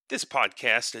This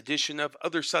podcast edition of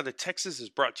Other Side of Texas is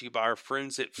brought to you by our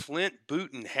friends at Flint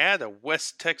Boot and Hat, a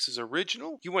West Texas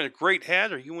original. You want a great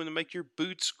hat or you want to make your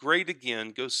boots great again,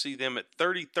 go see them at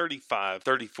 3035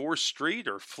 34th Street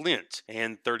or Flint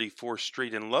and 34th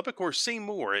Street in Lubbock, or see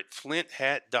more at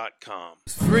flinthat.com.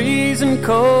 It's freezing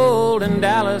cold in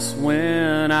Dallas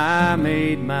when I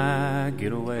made my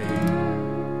getaway.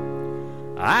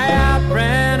 I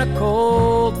outran a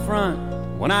cold front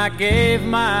when I gave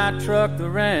my truck the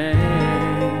reins,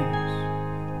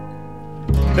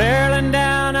 barreling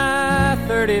down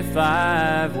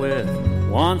I-35 with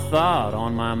one thought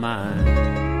on my mind.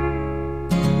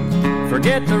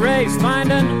 Forget the race,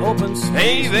 find an open space.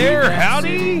 Hey there,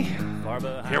 howdy.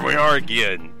 Here we are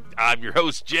again. I'm your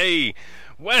host, Jay,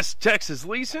 West Texas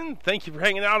Leeson. Thank you for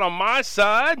hanging out on my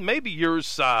side, maybe your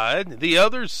side, the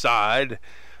other side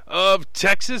of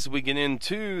Texas. We get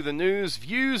into the news,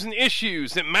 views, and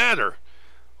issues that matter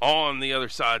on the other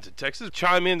sides of Texas.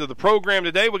 Chime into the program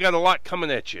today. We got a lot coming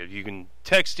at you. You can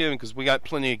text in because we got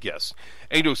plenty of guests.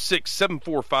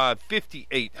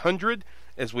 806-745-5800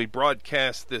 as we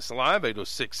broadcast this live.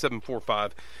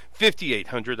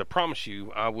 806-745-5800. I promise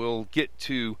you I will get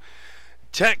to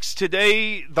text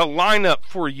today. The lineup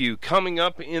for you coming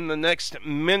up in the next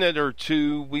minute or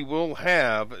two. We will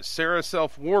have Sarah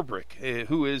Self-Warbrick,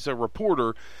 who is a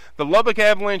reporter. The Lubbock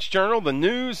Avalanche Journal. The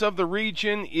news of the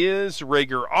region is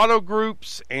Rager Auto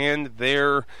Groups and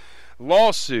their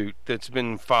lawsuit that's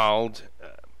been filed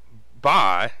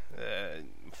by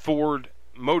Ford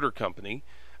Motor Company,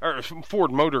 or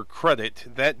Ford Motor Credit,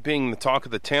 that being the talk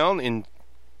of the town, and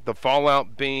the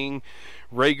fallout being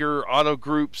Rager Auto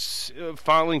Group's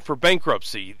filing for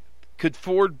bankruptcy. Could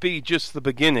Ford be just the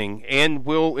beginning? And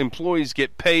will employees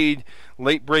get paid?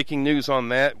 Late breaking news on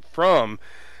that from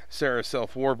Sarah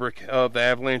Self-Warbrick of the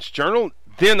Avalanche Journal.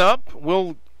 Then up,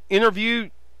 we'll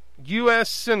interview U.S.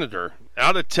 Senator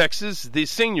out of Texas, the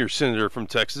senior senator from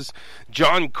Texas,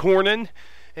 John Cornyn.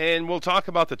 And we'll talk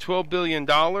about the $12 billion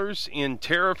in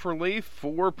tariff relief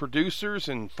for producers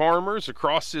and farmers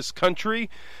across this country,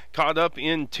 caught up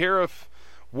in tariff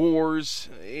wars.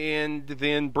 And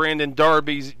then Brandon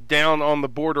Darby's down on the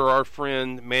border, our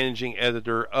friend, managing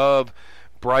editor of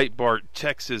Breitbart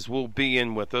Texas, will be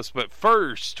in with us. But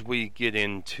first, we get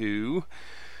into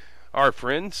our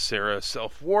friend Sarah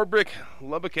Self-Warbrick,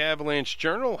 Lubbock Avalanche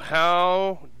Journal.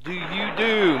 How do you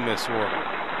do, Miss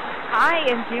Warbrick? I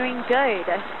am doing good.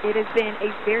 It has been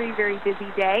a very, very busy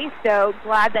day, so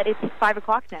glad that it's 5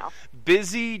 o'clock now.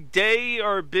 Busy day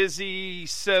or busy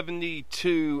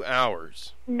 72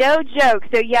 hours? No joke.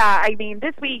 So, yeah, I mean,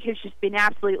 this week has just been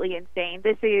absolutely insane.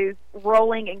 This is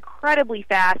rolling incredibly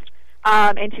fast,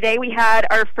 and today we had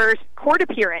our first court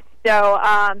appearance. So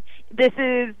this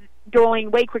is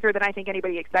going way quicker than I think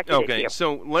anybody expected it to. Okay,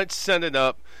 so let's set it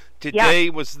up. Today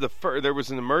was there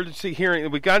was an emergency hearing.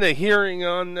 We got a hearing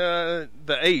on the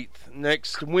 8th,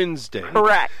 next Wednesday.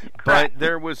 Correct. But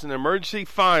there was an emergency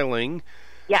filing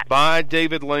by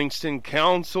David Langston,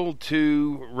 counsel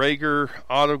to Rager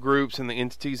Auto Groups and the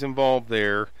entities involved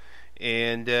there,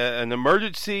 and an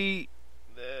emergency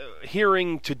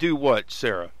hearing to do what,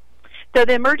 Sarah? So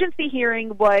the emergency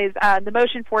hearing was, the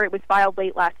motion for it was filed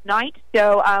late last night.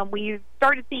 So we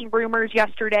started seeing rumors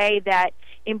yesterday that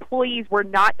employees were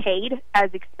not paid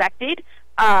as expected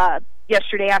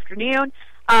yesterday afternoon.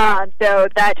 So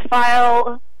that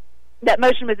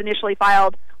motion was initially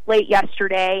filed late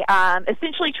yesterday,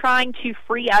 essentially trying to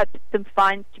free up some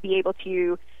funds to be able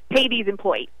to pay these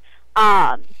employees.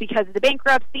 Because of the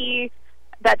bankruptcy,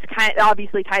 that's kind of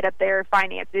obviously tied up their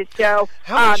finances. So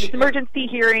this emergency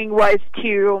hearing was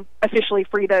to officially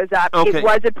free those up. Okay. It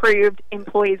was approved.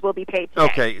 Employees will be paid today.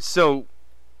 Okay, so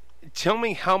tell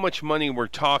me how much money we're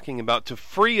talking about to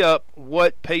free up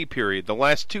what pay period? The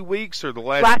last 2 weeks or the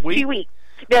last week? 2 weeks.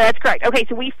 No, that's correct. Okay,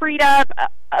 so we freed up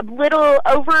a little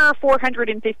over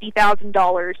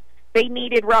 $450,000. They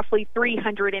needed roughly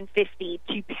 $350,000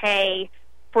 to pay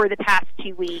for the past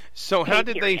 2 weeks. So how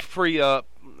did they free up?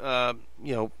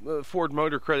 Ford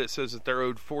Motor Credit says that they're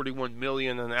owed $41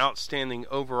 million, and outstanding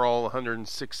overall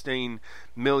 $116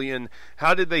 million.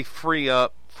 How did they free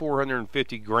up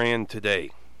 $450,000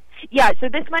 today? Yeah, so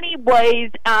this money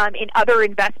was in other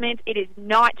investments. It is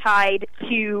not tied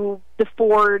to the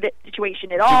Ford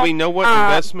situation at all. Do we know what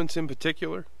investments in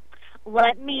particular?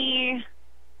 Let me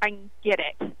get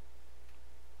it.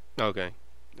 Okay.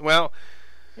 Well,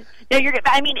 no, you're good.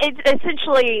 I mean,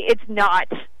 it's not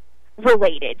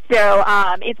related. So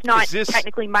it's not Is this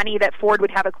technically money that Ford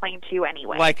would have a claim to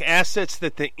anyway. like assets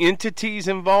that the entities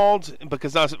involved?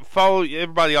 Because I follow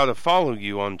everybody ought to follow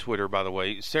you on Twitter. By the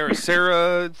way, Sarah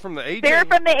from the AJ. Sarah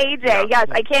from the AJ. Yeah. Yes,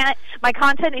 I can't. My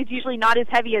content is usually not as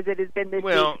heavy as it has been this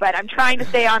week, but I'm trying to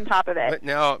stay on top of it.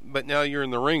 But now you're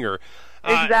in the ringer.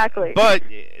 Exactly. But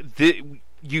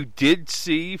you did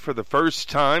see for the first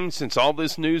time since all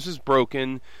this news is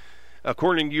broken.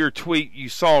 According to your tweet, you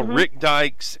saw Rick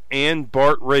Dykes and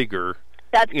Bart Rager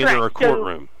enter a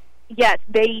courtroom. So, yes,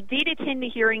 they did attend the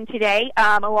hearing today,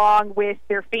 along with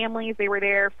their families. They were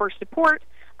there for support.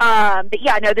 But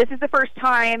yeah, no, this is the first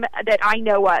time that I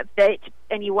know of that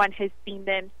anyone has seen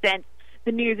them since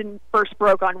the news first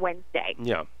broke on Wednesday.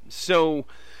 Yeah. So,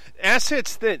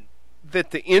 assets that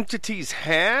the entities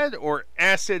had, or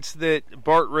assets that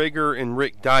Bart Rager and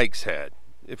Rick Dykes had,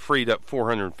 it freed up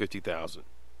 $450,000.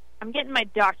 I'm getting my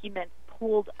documents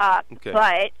pulled up, okay.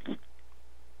 But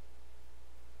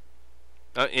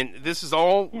and this is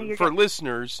all for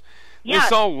listeners. Yeah. This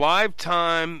is all live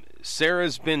time.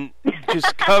 Sarah's been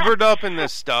just covered up in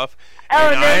this stuff,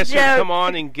 and I asked her to come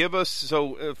on and give us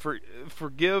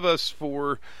forgive us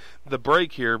for the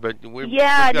break here, but Well,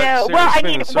 I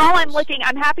mean, while I'm looking,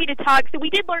 I'm happy to talk. So we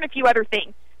did learn a few other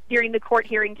things during the court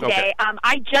hearing today. Okay.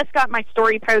 I just got my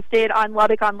story posted on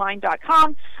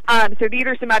LubbockOnline.com, so these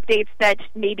are some updates that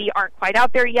maybe aren't quite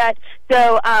out there yet.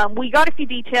 So we got a few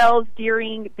details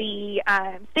during the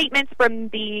statements from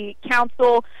the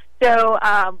council. So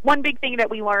one big thing that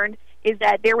we learned is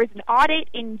that there was an audit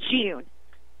in June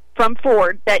from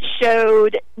Ford that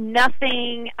showed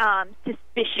nothing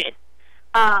suspicious.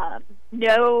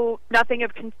 Nothing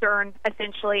of concern,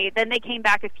 essentially. Then they came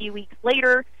back a few weeks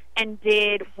later and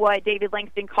did what David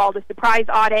Langston called a surprise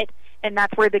audit, and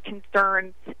that's where the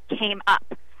concerns came up.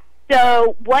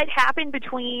 So what happened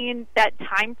between that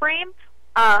time frame,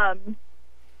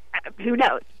 who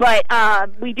knows? But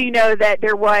we do know that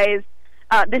there was,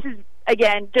 this is,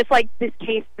 again, just like this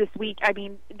case this week, I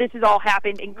mean, this has all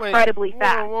happened incredibly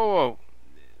fast. Whoa.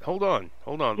 Hold on.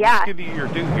 Yeah. Let's give you your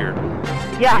due here.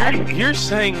 Yeah. You're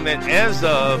saying that as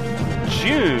of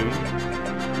June,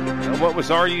 what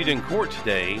was argued in court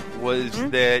today was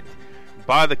that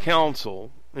by the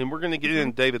council, and we're going to get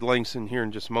into David Langston here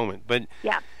in just a moment, but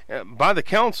by the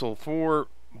council for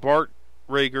Bart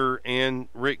Rager and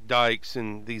Rick Dykes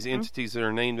and these entities that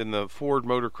are named in the Ford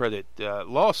Motor Credit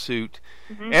lawsuit,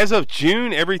 as of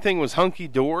June, everything was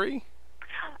hunky-dory?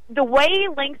 The way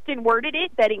Langston worded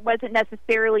it, that it wasn't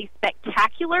necessarily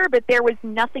spectacular, but there was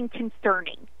nothing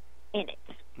concerning in it.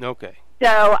 Okay.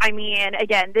 So, I mean,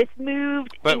 again, this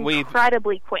moved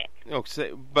incredibly quick.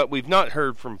 Okay, but we've not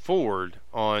heard from Ford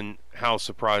on how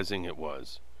surprising it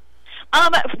was.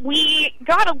 We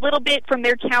got a little bit from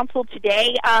their counsel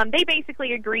today. They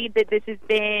basically agreed that this has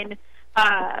been,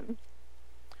 that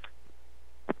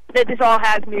this all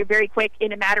has moved very quick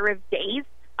in a matter of days,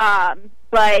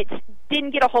 but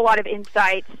didn't get a whole lot of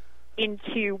insight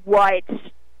into what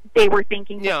they were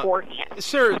thinking beforehand.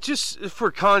 Sarah, just for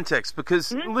context,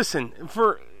 because listen,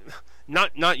 for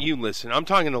not you listen, I'm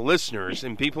talking to listeners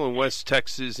and people in West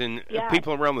Texas and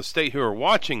people around the state who are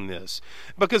watching this,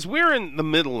 because we're in the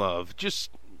middle of, this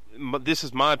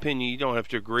is my opinion, you don't have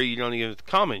to agree, you don't even have to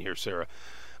comment here, Sarah,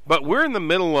 but we're in the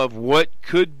middle of what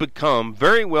could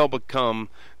very well become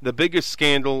the biggest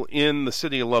scandal in the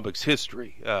city of Lubbock's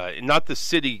history. Not the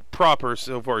city proper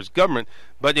so far as government,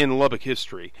 but in Lubbock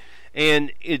history.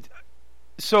 And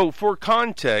so for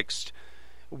context,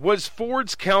 was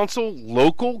Ford's council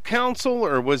local council,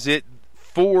 or was it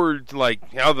Ford, like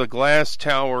out of the glass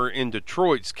tower in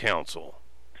Detroit's council?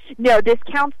 No, this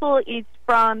council is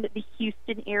from the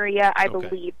Houston area, I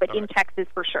believe, but in Texas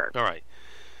for sure. All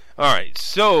right.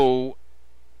 So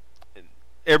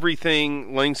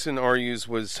everything Langston argues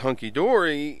was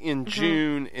hunky-dory in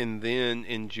June, and then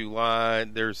in July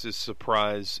there's this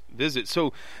surprise visit.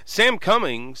 So Sam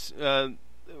Cummings,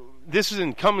 this is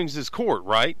in Cummings' court,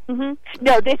 right?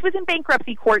 No, this was in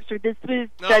bankruptcy court, so this was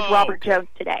Judge Robert Jones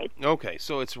today. Okay,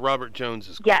 so it's Robert Jones'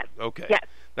 court. Yes. Okay. Yes.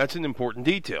 That's an important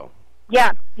detail.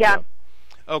 Yeah.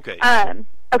 Okay.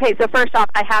 Okay, so first off,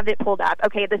 I have it pulled up.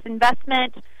 Okay, this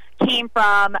investment came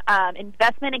from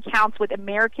investment accounts with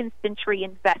American Century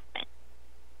Investment.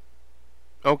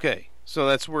 Okay, so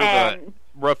that's where the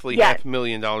roughly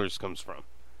 $500,000 comes from.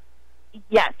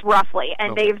 Yes, roughly.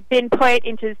 And they've been put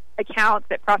into accounts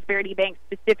at Prosperity Bank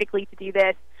specifically to do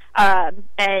this.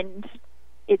 And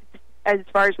it's, as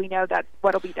far as we know, that's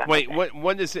what will be done. Wait,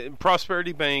 what is it?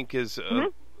 Prosperity Bank is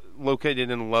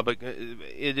located in Lubbock.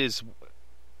 It is,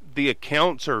 the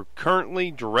accounts are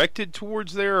currently directed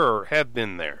towards there or have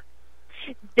been there?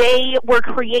 They were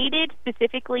created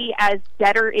specifically as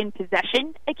debtor in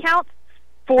possession accounts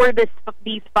for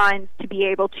these funds to be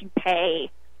able to pay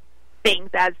things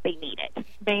as they need it,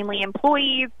 mainly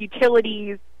employees,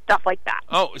 utilities, stuff like that.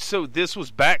 Oh, so this was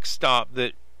backstop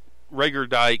that Rager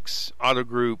Dykes Auto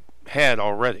Group had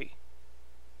already.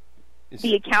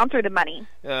 The accounts or the money?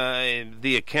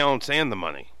 The accounts and the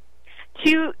money.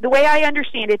 The way I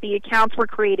understand it, the accounts were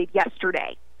created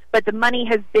yesterday, but the money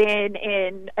has been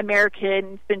in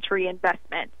American Century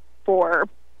Investments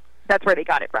that's where they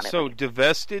got it from. So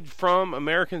divested from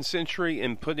American Century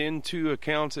and put into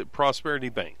accounts at Prosperity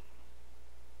Bank.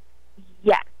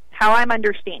 Yes, how I'm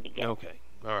understanding it. Okay,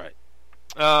 all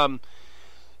right.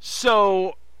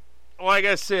 So, like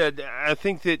I said, I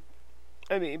think that,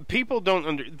 people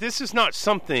don't this is not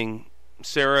something,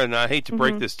 Sarah, and I hate to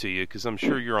break this to you because I'm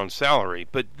sure you're on salary,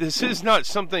 but this is not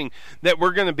something that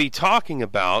we're going to be talking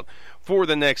about for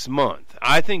the next month.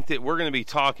 I think that we're going to be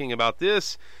talking about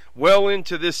this well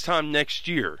into this time next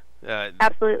year.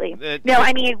 Absolutely.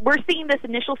 We're seeing this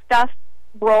initial stuff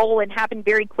roll and happen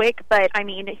very quick, but,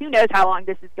 who knows how long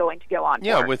this is going to go on for.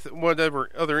 Yeah, with whatever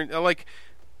other,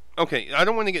 okay, I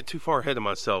don't want to get too far ahead of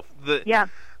myself.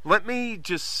 Let me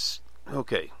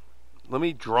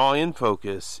draw in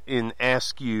focus and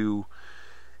ask you,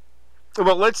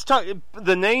 well, let's talk,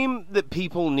 the name that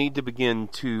people need to begin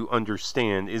to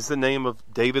understand is the name of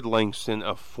David Langston,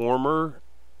 a former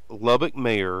Lubbock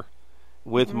mayor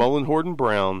with Mullenhoard and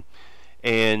Brown,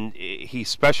 and he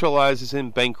specializes in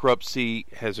bankruptcy,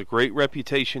 has a great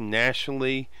reputation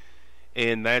nationally,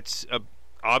 and that's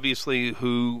obviously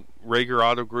who Rager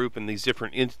Auto Group and these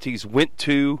different entities went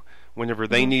to whenever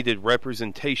they needed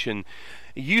representation.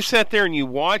 You sat there and you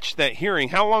watched that hearing.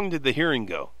 How long did the hearing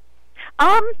go?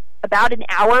 About an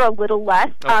hour, a little less.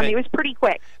 Okay. It was pretty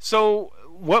quick. So,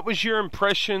 what was your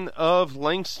impression of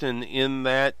Langston in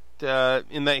that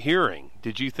hearing?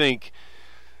 Did you think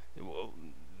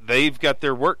they've got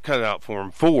their work cut out for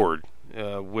them, Ford,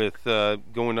 with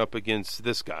going up against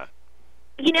this guy?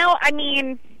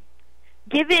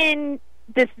 Given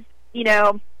this,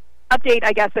 update,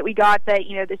 I guess, that we got that,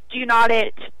 this June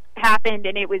audit happened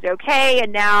and it was okay,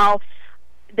 and now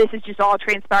this is just all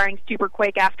transpiring super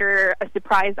quick after a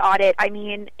surprise audit.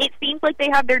 It seems like they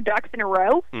have their ducks in a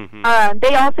row.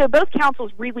 They also, both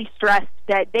councils really stressed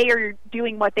that they are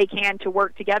doing what they can to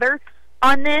work together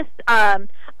on this.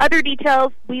 Other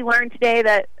details we learned today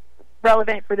that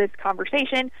relevant for this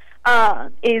conversation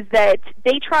is that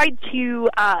they tried to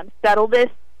settle this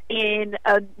in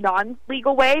a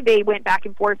non-legal way. They went back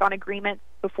and forth on agreements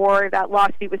before that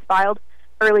lawsuit was filed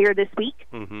earlier this week,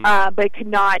 but could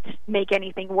not make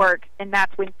anything work, and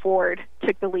that's when Ford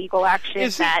took the legal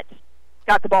action that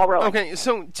got the ball rolling. Okay,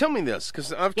 so tell me this,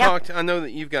 because I've talked, I know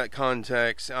that you've got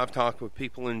contacts, I've talked with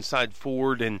people inside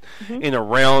Ford and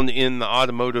around in the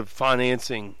automotive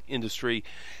financing industry.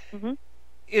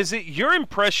 Is it your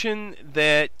impression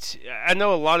that, I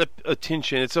know a lot of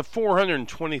attention, it's a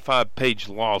 425-page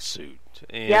lawsuit,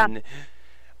 and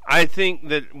I think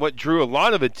that what drew a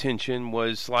lot of attention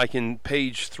was like in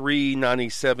page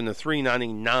 397 to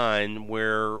 399,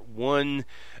 where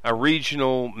a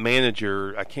regional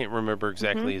manager, I can't remember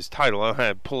exactly his title, I'll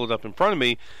have to pull it up in front of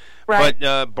me, but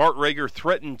Bart Rager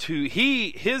threatened to,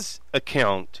 his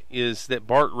account is that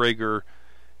Bart Rager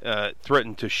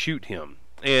threatened to shoot him.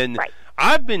 And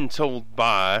I've been told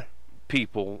by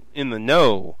people in the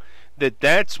know that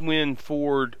that's when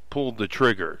Ford pulled the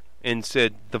trigger and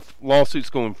said the lawsuit's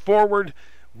going forward.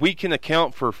 We can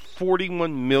account for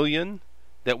 $41 million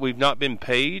that we've not been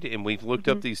paid, and we've looked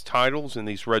up these titles and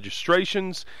these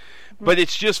registrations, but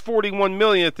it's just $41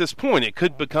 million at this point. It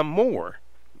could become more.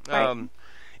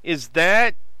 Is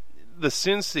that the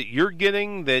sense that you're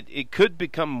getting, that it could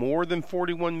become more than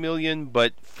 $41 million,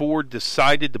 but Ford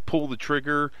decided to pull the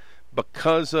trigger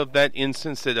because of that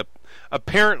instance that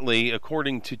apparently,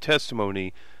 according to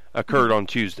testimony, occurred on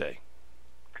Tuesday?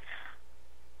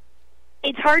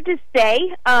 It's hard to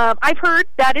say. I've heard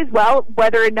that as well.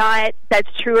 Whether or not that's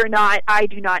true or not, I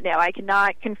do not know. I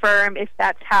cannot confirm if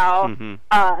that's how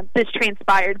this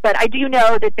transpired. But I do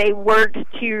know that they worked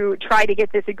to try to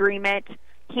get this agreement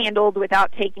handled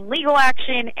without taking legal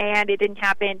action, and it didn't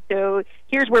happen. So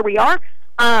here's where we are.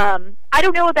 I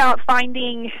don't know about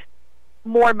finding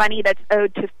more money that's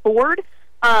owed to Ford.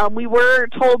 We were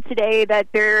told today that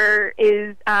there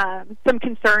is some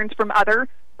concerns from other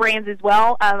brands as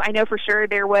well. I know for sure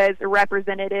there was a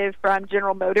representative from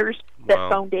General Motors that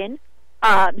phoned in.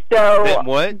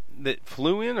 That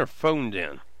flew in or phoned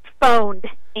in? Phoned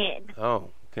in. Oh,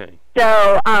 okay.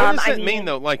 So what does that mean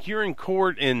though? Like, you're in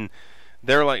court and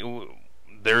they're like,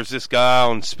 there's this guy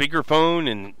on speakerphone,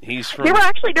 and he's from...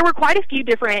 There were quite a few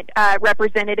different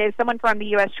representatives, someone from the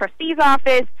U.S. Trustee's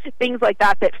office, things like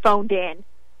that phoned in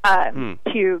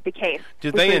to the case.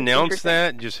 Did they announce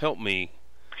that? Just help me.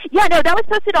 Yeah, no, that was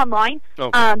posted online,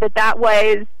 Okay. that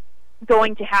was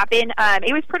going to happen.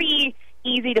 It was pretty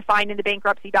easy to find in the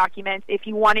bankruptcy documents if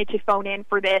you wanted to phone in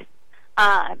for this.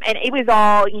 And it was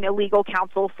all, legal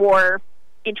counsel for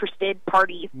interested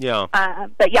parties. Yeah.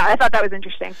 But yeah, I thought that was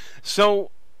interesting.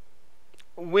 So,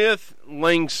 with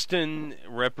Langston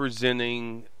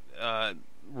representing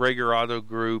Rager Auto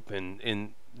Group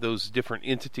and those different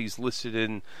entities listed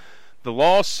in the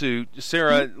lawsuit,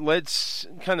 Sarah, let's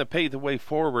kind of pave the way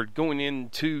forward going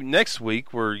into next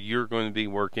week, where you're going to be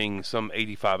working some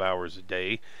 85 hours a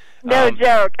day. No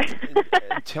joke.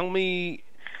 Tell me,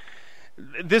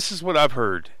 this is what I've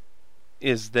heard,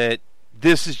 is that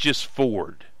this is just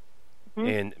Ford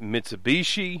and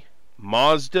Mitsubishi,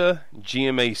 Mazda,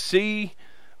 GMAC,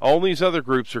 all these other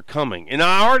groups are coming. And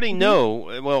I already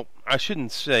know, well, I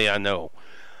shouldn't say I know.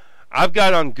 I've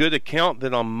got on good account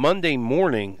that on Monday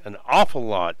morning, an awful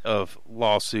lot of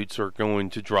lawsuits are going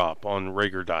to drop on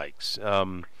Rager Dykes.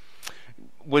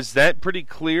 Was that pretty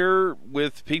clear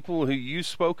with people who you've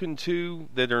spoken to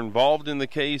that are involved in the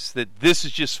case, that this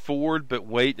is just Ford, but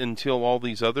wait until all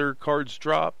these other cards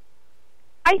drop?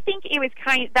 I think it was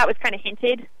that was kind of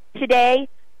hinted today.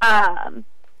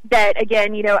 That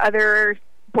again, other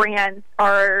brands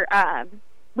are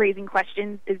raising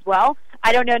questions as well.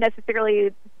 I don't know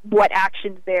necessarily what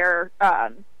actions they're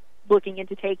looking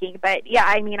into taking, but yeah,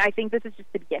 I think this is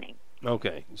just the beginning.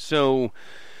 Okay, so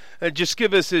just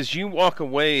give us, as you walk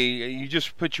away, you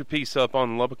just put your piece up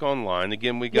on Lubbock Online.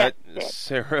 Again, we got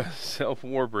Sarah Self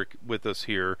Warbrick with us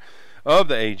here of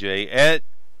the AJ at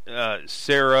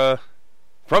Sarah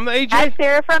from the AJ? At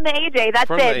Sarah from the AJ, that's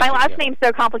from it. My last yeah. name's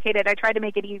so complicated, I tried to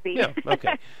make it easy. Yeah,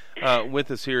 okay. With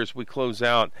us here as we close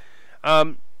out.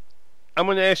 I'm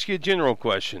going to ask you a general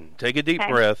question. Take a deep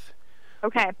breath.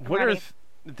 Okay. What are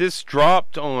this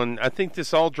dropped on? I think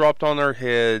this all dropped on our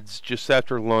heads just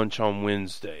after lunch on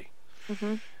Wednesday.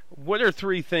 Mm-hmm. What are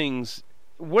three things?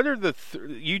 What are the?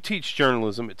 You teach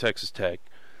journalism at Texas Tech.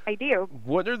 I do.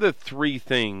 What are the three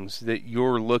things that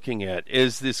you're looking at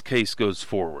as this case goes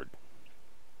forward?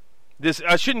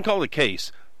 I shouldn't call it a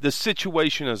case. The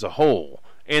situation as a whole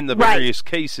and the various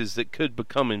cases that could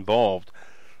become involved.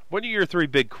 What are your three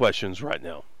big questions right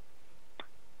now?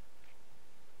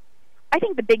 I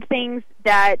think the big things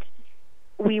that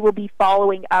we will be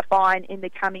following up on in the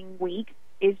coming weeks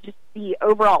is just the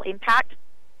overall impact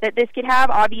that this could have.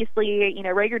 Obviously,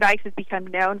 Rager Dykes has become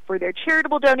known for their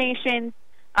charitable donations.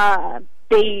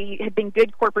 They have been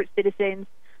good corporate citizens.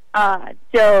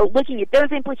 So looking at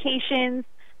those implications...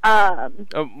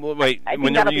 wait,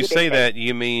 whenever you say that,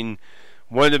 you mean...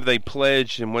 What have they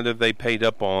pledged and what have they paid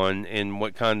up on, and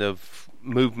what kind of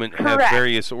movement have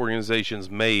various organizations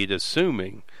made,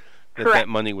 assuming that that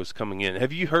money was coming in?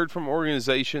 Have you heard from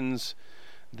organizations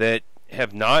that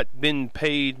have not been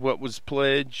paid what was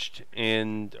pledged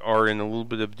and are in a little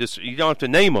bit of you don't have to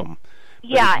name them.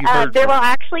 Yeah, we're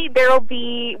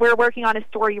working on a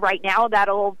story right now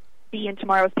that'll be in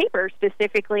tomorrow's paper,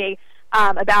 specifically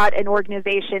about an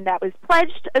organization that was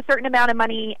pledged a certain amount of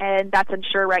money, and that's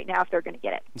unsure right now if they're going to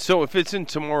get it. So if it's in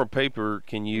tomorrow's paper,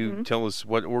 can you tell us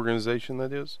what organization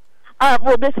that is?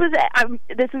 Well, this is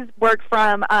work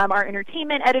from our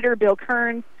entertainment editor, Bill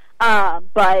Kearns,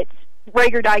 but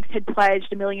Rager Dykes had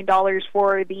pledged $1 million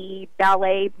for the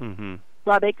ballet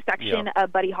Lubbock section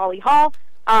of Buddy Holly Hall,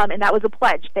 and that was a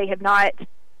pledge. They have not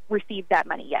received that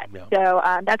money yet. Yeah. So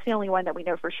that's the only one that we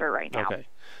know for sure right now. Okay.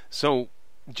 So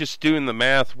just doing the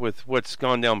math with what's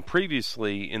gone down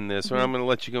previously in this, and I'm going to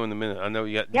let you go in a minute. I know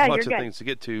you got lots of things to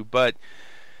get to, but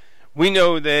we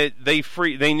know that they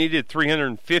needed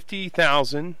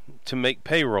 $350,000 to make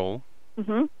payroll.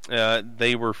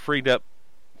 They were freed up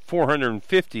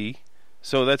 $450,000,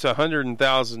 so that's a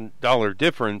 $100,000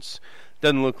 difference.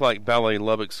 Doesn't look like Ballet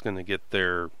Lubbock's going to get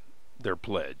their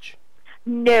pledge.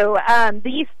 No,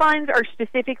 these funds are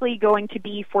specifically going to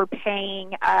be for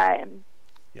paying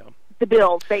the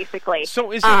bills, basically.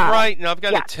 So is it right? Now, I've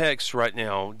got a text right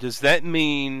now. Does that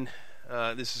mean,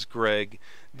 this is Greg,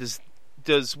 does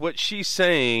what she's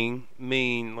saying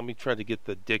mean, let me try to get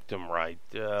the dictum right,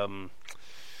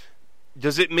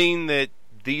 does it mean that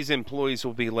these employees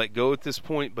will be let go at this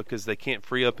point because they can't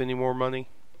free up any more money?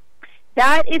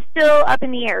 That is still up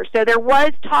in the air. So there was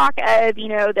talk of,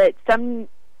 that some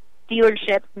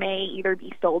dealerships may either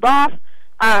be sold off.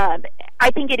 I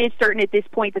think it is certain at this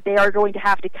point that they are going to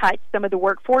have to cut some of the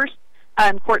workforce.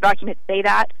 Court documents say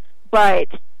that. But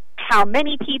how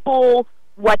many people,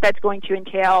 what that's going to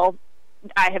entail,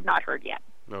 I have not heard yet.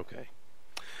 Okay.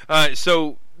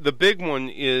 So the big one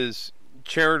is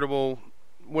charitable.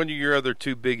 What are your other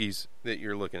two biggies that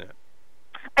you're looking at?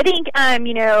 I think,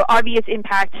 obvious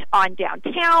impact on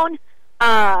downtown,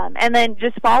 and then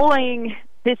just following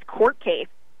this court case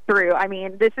through. I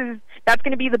mean, that's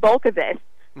going to be the bulk of this.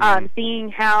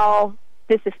 Seeing how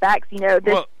this affects,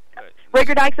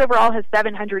 Rager Dykes overall has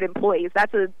 700 employees.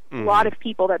 That's a lot of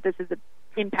people that this is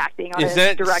impacting on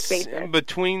a direct basis.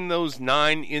 Between those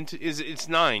 9 it's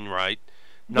 9, right?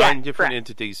 9 different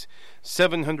entities,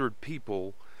 700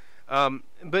 people.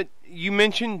 But you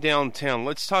mentioned downtown.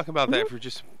 Let's talk about that for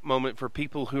just a moment for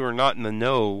people who are not in the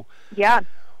know. Yeah.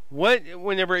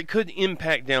 Whenever it could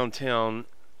impact downtown,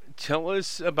 tell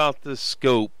us about the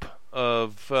scope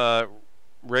of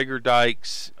Rager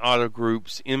Dykes Auto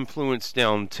Group's influence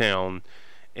downtown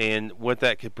and what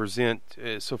that could present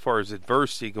so far as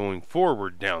adversity going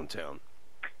forward downtown.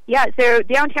 Yeah, so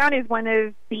downtown is one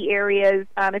of the areas,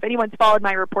 if anyone's followed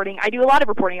my reporting, I do a lot of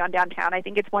reporting on downtown. I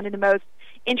think it's one of the most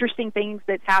interesting things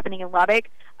that's happening in Lubbock.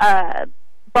 Bart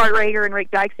Rager and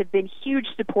Rick Dykes have been huge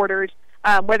supporters,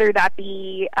 whether that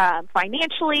be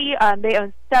financially. They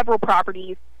own several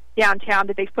properties downtown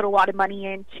that they've put a lot of money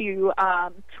into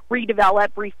redevelop,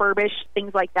 refurbish,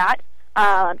 things like that.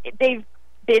 They've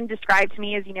been described to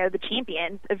me as, the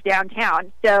champions of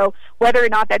downtown. So whether or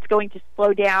not that's going to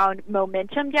slow down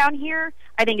momentum down here,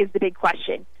 I think is the big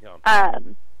question. Yeah. I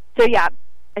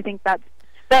think that's...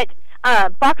 But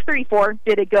Fox 34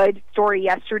 did a good story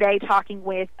yesterday talking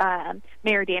with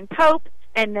Mayor Dan Pope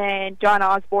and then John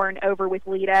Osborne over with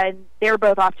Lita, and they're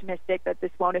both optimistic that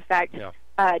this won't affect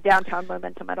downtown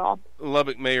momentum at all.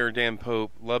 Lubbock Mayor Dan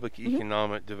Pope, Lubbock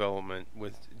Economic Development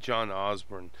with John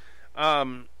Osborne.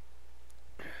 I'm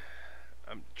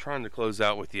trying to close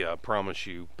out with you, I promise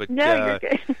you. But no, you're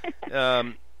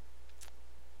good.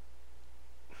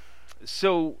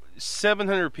 So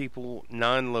 700 people,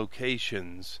 9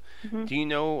 locations. Do you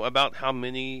know about how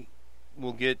many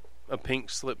will get a pink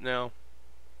slip now?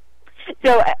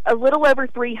 So a little over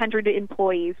 300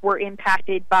 employees were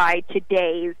impacted by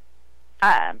today's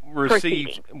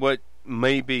received what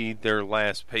may be their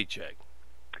last paycheck.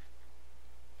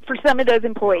 For some of those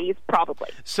employees, probably.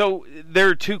 So there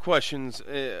are 2 questions.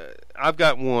 I've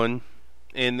got one,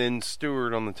 and then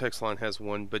Stuart on the text line has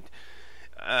one. But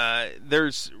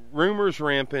there's rumors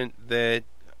rampant that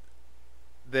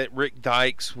Rick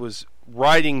Dykes was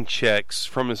writing checks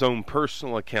from his own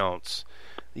personal accounts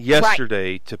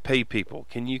yesterday to pay people.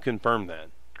 Can you confirm that?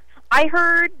 I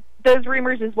heard those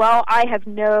rumors as well. I have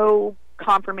no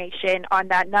confirmation on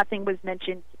that. Nothing was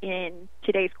mentioned in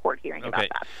today's court hearing about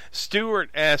that.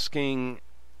 Stuart asking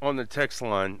on the text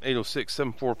line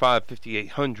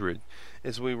 806-745-5800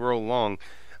 as we roll along,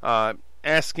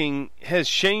 asking, has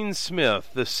Shane Smith,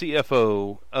 the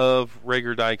CFO of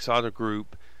Rager Dykes Auto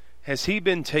Group, has he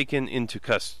been taken into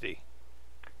custody?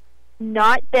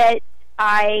 Not that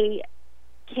I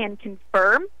can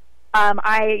confirm.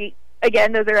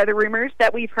 Again, those are other rumors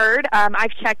that we've heard. I've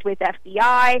checked with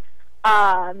FBI,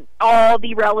 all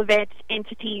the relevant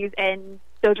entities, and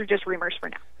those are just rumors for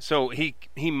now. So he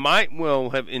might well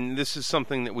have, and this is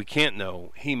something that we can't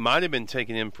know, he might have been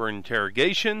taken in for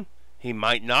interrogation. He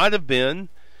might not have been,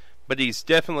 but he's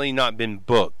definitely not been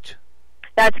booked.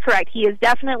 That's correct. He has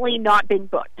definitely not been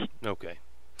booked. Okay.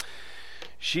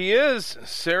 She is.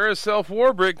 Sarah Self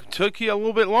Warbrick. Took you a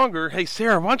little bit longer. Hey,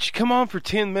 Sarah, why don't you come on for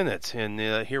 10 minutes? And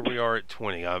here we are at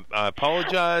 20. I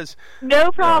apologize.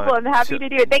 No problem. Happy to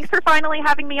do it. Thanks for finally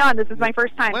having me on. This is my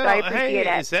first time, so I appreciate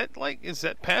it. Is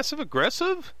that passive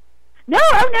aggressive? No,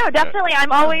 definitely.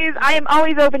 I am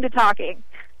always open to talking.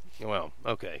 Well,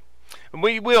 okay.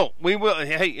 We will.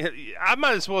 Hey, I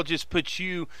might as well just put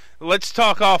you. Let's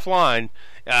talk offline.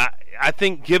 I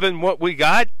think, given what we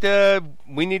got,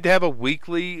 we need to have a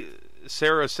weekly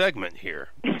Sarah segment here.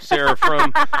 Sarah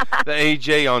from the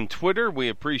AJ on Twitter. We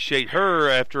appreciate her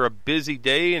after a busy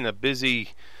day and a busy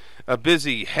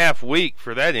half week.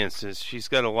 For that instance, she's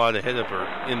got a lot ahead of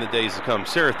her in the days to come.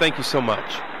 Sarah, thank you so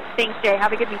much. Thanks, Jay.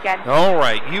 Have a good weekend. All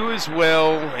right, you as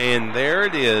well. And there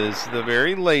it is, the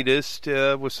very latest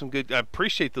with some good. I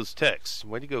appreciate those texts.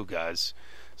 Way to go, guys.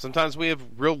 Sometimes we have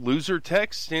real loser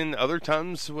texts, and other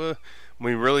times we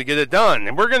really get it done.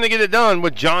 And we're going to get it done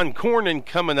with John Cornyn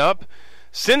coming up.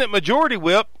 Senate Majority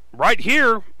Whip right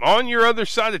here on your other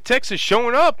side of Texas,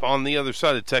 showing up on the other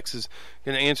side of Texas.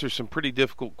 Going to answer some pretty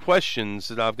difficult questions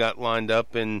that I've got lined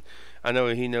up, and I know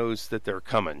he knows that they're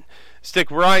coming. Stick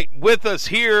right with us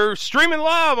here, streaming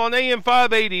live on AM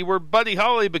 580, where Buddy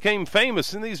Holly became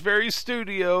famous in these very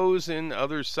studios, and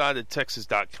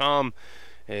othersideoftexas.com.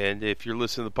 And if you're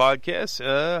listening to the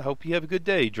podcast, hope you have a good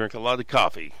day. Drink a lot of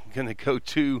coffee. Going to go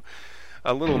to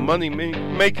a little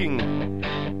money-making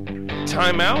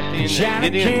timeout and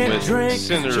get in with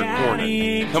Senator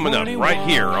Cornyn coming up right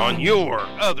here on your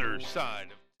other side.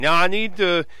 Now, I need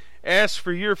to ask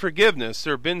for your forgiveness.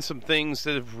 There have been some things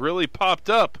that have really popped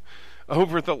up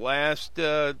over the last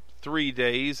 3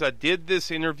 days. I did this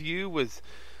interview with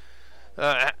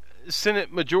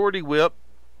Senate Majority Whip,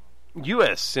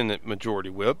 U.S. Senate Majority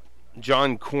Whip,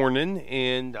 John Cornyn,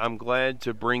 and I'm glad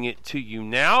to bring it to you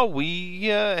now. We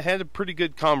had a pretty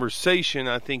good conversation.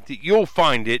 I think that you'll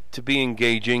find it to be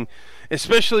engaging,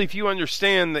 especially if you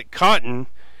understand that cotton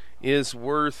is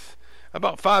worth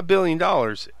about $5 billion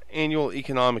annual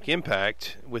economic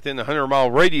impact within a 100-mile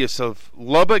radius of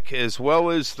Lubbock, as well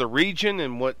as the region,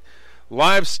 and what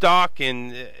livestock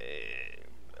and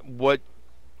what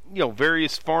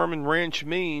various farm and ranch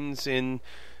means. And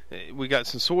we got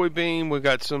some soybean, we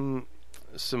got some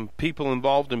people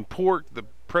involved in pork. The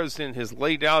president has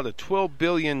laid out a $12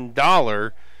 billion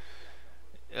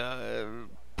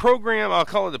program. I'll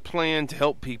call it a plan to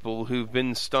help people who've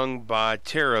been stung by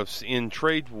tariffs in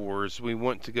trade wars. We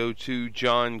want to go to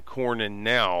John Cornyn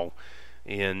now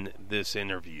in this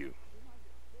interview.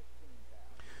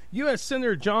 U.S.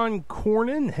 Senator John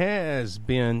Cornyn has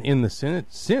been in the Senate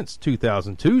since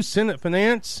 2002, Senate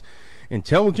Finance,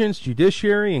 Intelligence,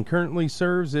 Judiciary, and currently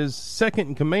serves as second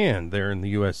in command there in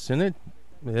the U.S. Senate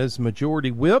as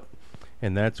Majority Whip,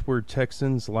 and that's where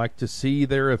Texans like to see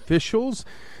their officials.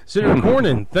 Senator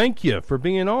Cornyn, thank you for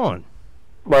being on.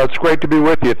 Well, it's great to be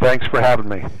with you. Thanks for having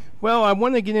me. Well, I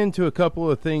want to get into a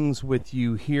couple of things with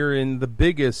you here, and the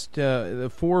biggest, the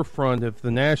forefront of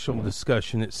the national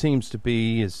discussion, it seems to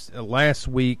be, is last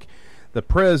week the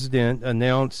president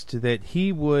announced that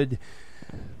he would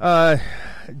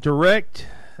direct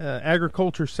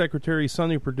Agriculture Secretary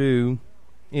Sonny Perdue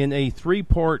in a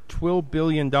three-part $12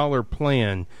 billion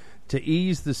plan to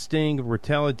ease the sting of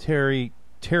retaliatory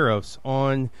tariffs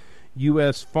on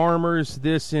U.S. farmers.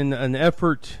 This in an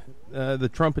effort, the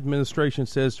Trump administration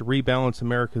says, to rebalance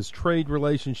America's trade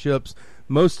relationships.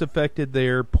 Most affected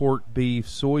there: pork, beef,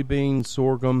 soybeans,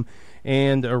 sorghum,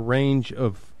 and a range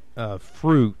of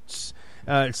fruits.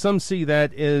 Some see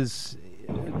that as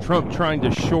Trump trying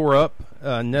to shore up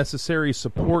necessary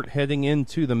support heading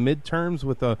into the midterms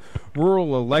with a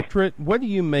rural electorate. What do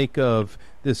you make of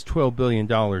this $12 billion,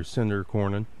 Senator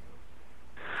Cornyn?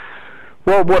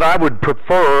 Well, what I would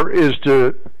prefer is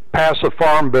to pass a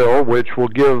farm bill which will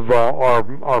give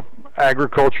our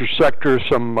agriculture sector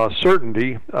some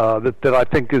certainty that I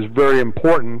think is very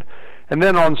important. And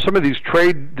then on some of these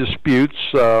trade disputes,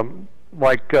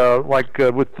 like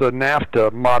with the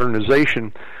NAFTA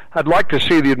modernization, I'd like to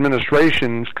see the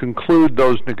administrations conclude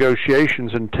those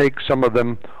negotiations and take some of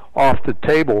them off the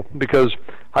table, because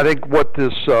I think what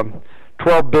this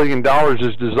 $12 billion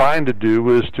is designed to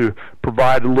do is to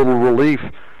provide a little relief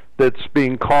that's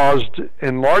being caused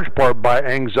in large part by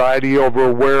anxiety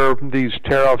over where these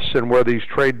tariffs and where these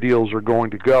trade deals are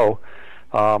going to go.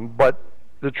 But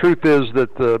the truth is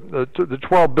that the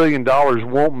 $12 billion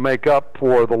won't make up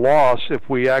for the loss if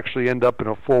we actually end up in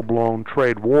a full-blown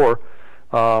trade war.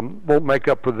 Won't make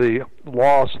up for the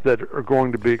loss that are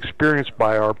going to be experienced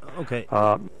by our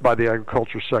by the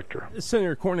agriculture sector.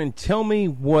 Senator Cornyn, tell me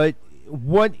what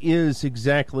is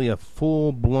exactly a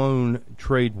full-blown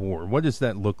trade war? What does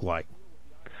that look like?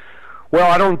 Well,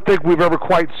 I don't think we've ever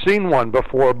quite seen one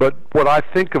before. But what I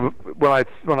think of when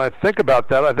I think about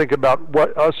that, I think about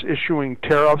what us issuing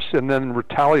tariffs and then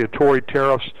retaliatory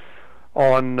tariffs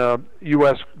on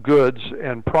U.S. goods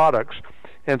and products.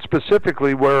 And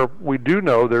specifically where we do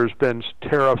know there's been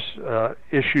tariffs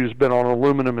issues been on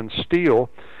aluminum and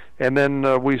steel, and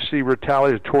then we see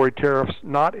retaliatory tariffs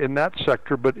not in that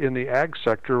sector but in the ag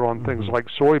sector on things like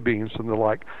soybeans and the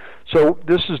like. So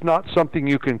this is not something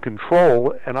you can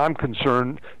control, and I'm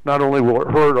concerned not only will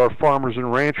it hurt our farmers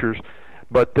and ranchers,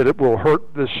 but that it will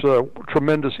hurt this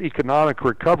tremendous economic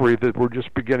recovery that we're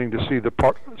just beginning to see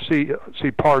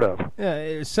part of.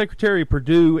 Secretary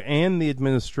Perdue and the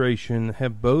administration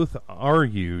have both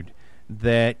argued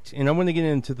that, and I want to get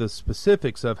into the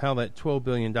specifics of how that $12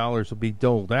 billion will be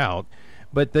doled out,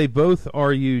 but they both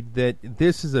argued that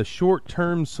this is a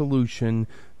short-term solution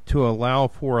to allow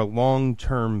for a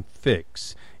long-term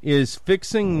fix. Is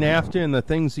fixing NAFTA and the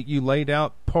things that you laid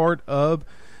out part of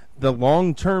the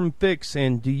long-term fix,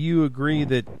 and do you agree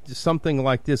that something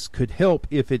like this could help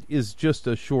if it is just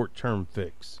a short-term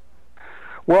fix?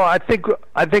 Well, I think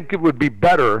it would be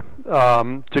better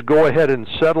to go ahead and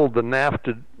settle the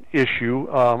NAFTA issue.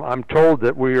 I'm told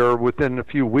that we are within a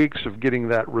few weeks of getting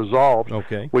that resolved,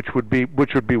 which would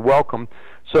be welcome.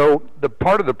 So the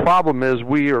part of the problem is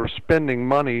we are spending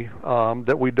money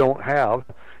that we don't have,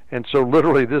 and so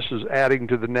literally this is adding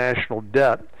to the national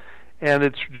debt, and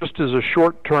it's just as a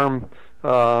short-term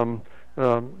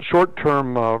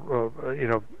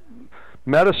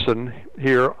medicine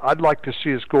here. I'd like to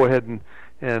see us go ahead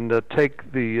and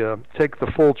take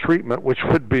the full treatment, which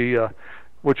would be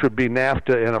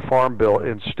NAFTA and a farm bill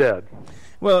instead.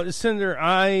 Well, Senator,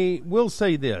 I will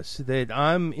say this, that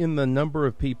I'm in the number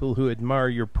of people who admire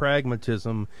your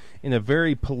pragmatism in a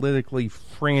very politically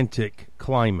frantic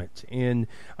climate. And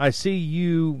I see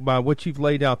you, by what you've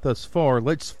laid out thus far,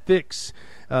 let's fix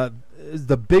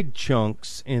the big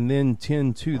chunks and then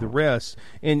tend to the rest.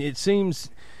 And it seems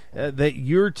that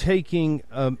you're taking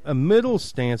a middle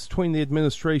stance between the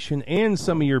administration and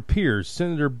some of your peers.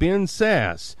 Senator Ben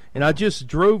Sasse, and I just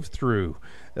drove through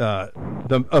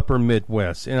the upper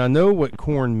Midwest, and I know what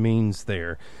corn means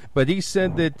there. But he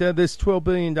said that this $12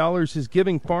 billion is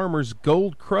giving farmers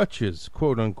gold crutches,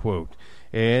 quote unquote.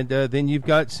 And then you've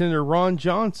got Senator Ron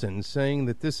Johnson saying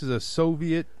that this is a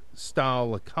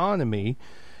Soviet-style economy.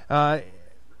 And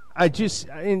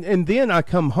then I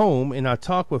come home and I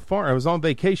talk with farmers. I was on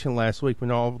vacation last week when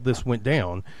all this went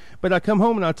down, but I come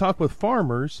home and I talk with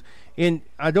farmers, and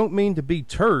I don't mean to be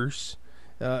terse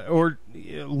or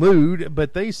lewd,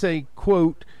 but they say,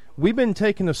 quote, we've been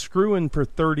taking a screwing for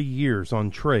 30 years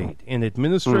on trade, and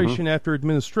administration after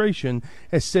administration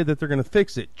has said that they're going to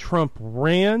fix it. Trump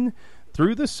ran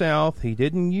through the South. He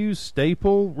didn't use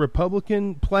staple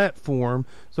Republican platform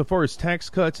so far as tax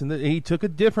cuts, and he took a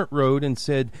different road and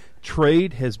said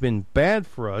trade has been bad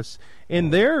for us.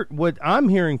 And what I'm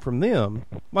hearing from them,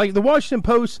 like the Washington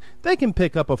Post, they can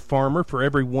pick up a farmer for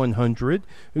every 100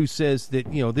 who says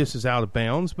that, this is out of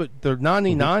bounds, but the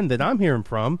 99 that I'm hearing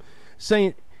from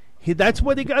saying that's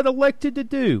what he got elected to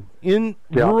do in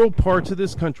rural parts of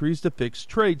this country, is to fix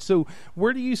trade. So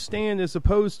where do you stand as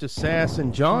opposed to Sasse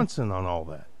and Johnson on all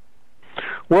that?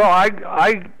 Well,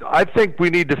 I think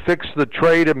we need to fix the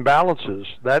trade imbalances.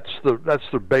 That's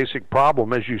the basic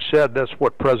problem. As you said, that's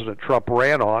what President Trump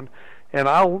ran on, and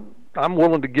I'm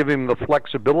willing to give him the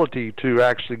flexibility to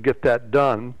actually get that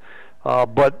done.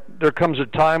 But there comes a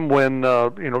time when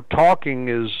talking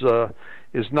is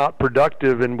not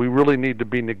productive, and we really need to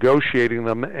be negotiating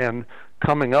them and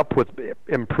coming up with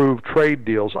improved trade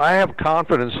deals. I have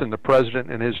confidence in the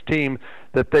president and his team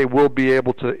that they will be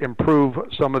able to improve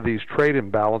some of these trade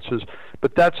imbalances,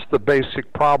 but that's the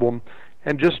basic problem.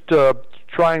 And just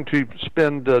trying to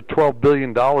spend $12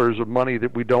 billion of money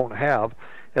that we don't have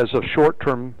as a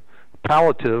short-term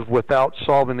palliative without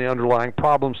solving the underlying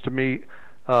problems, to me,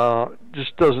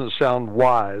 just doesn't sound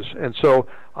wise. And so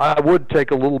I would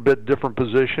take a little bit different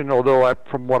position, although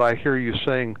from what I hear you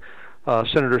saying,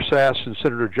 Senator Sasse and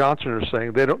Senator Johnson are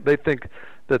saying they think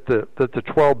that the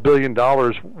 $12 billion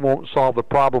won't solve the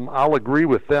problem. I'll agree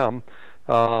with them,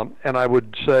 and I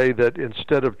would say that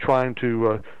instead of trying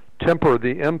to temper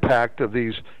the impact of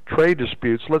these trade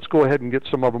disputes, let's go ahead and get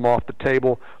some of them off the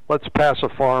table. Let's pass a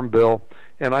farm bill,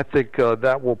 and I think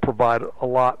that will provide a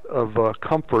lot of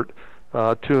comfort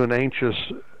to an anxious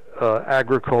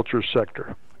agriculture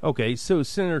sector. Okay, so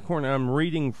Senator Cornyn, I'm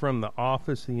reading from the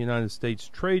Office of the United States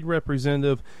Trade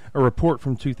Representative, a report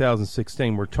from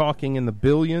 2016. We're talking in the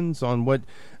billions on what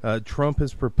Trump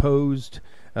has proposed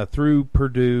through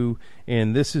Purdue,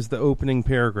 and this is the opening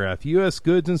paragraph. U.S.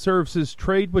 goods and services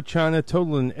trade with China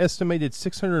totaled an estimated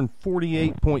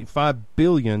 $648.5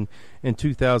 billion in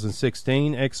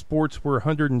 2016. Exports were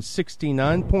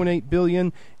 $169.8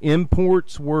 billion.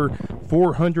 Imports were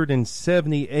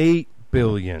 $478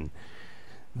 billion.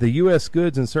 The U.S.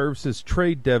 goods and services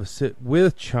trade deficit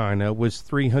with China was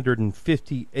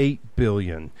 $358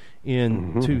 billion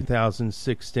in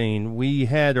 2016. We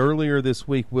had earlier this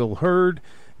week Will Hurd,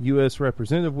 U.S.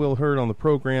 Representative Will Hurd, on the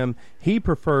program. He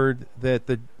preferred that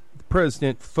the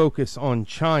president focus on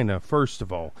China, first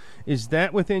of all. Is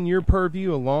that within your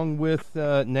purview, along with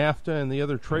NAFTA and the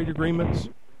other trade agreements?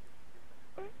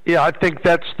 Yeah, I think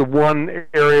that's the one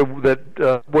area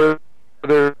that where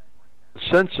there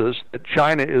census that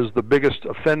China is the biggest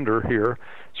offender here.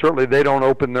 Certainly they don't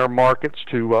open their markets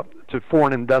to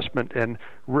foreign investment and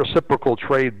reciprocal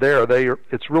trade there.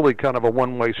 It's really kind of a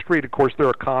one-way street. Of course, they're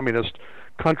a communist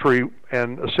country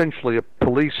and essentially a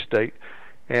police state.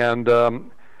 And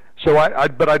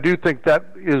but I do think that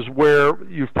is where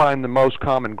you find the most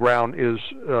common ground is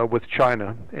with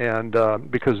China, and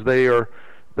because they are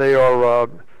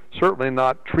certainly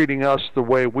not treating us the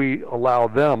way we allow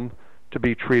them to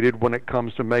be treated when it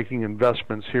comes to making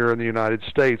investments here in the United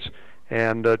States.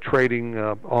 and trading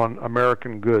on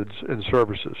American goods and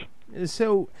services.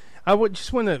 So I would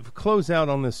just want to close out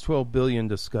on this $12 billion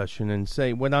discussion and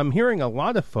say what I'm hearing a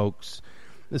lot of folks,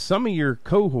 some of your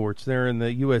cohorts there in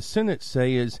the U.S. Senate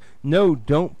say is, no,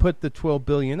 don't put the $12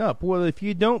 billion up. Well, if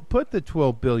you don't put the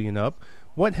 $12 billion up,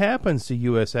 what happens to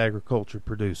U.S. agriculture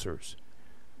producers?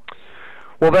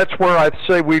 Well, that's where I'd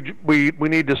say we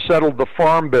need to settle the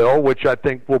Farm Bill, which I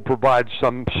think will provide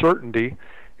some certainty,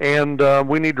 and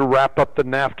we need to wrap up the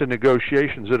NAFTA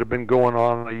negotiations that have been going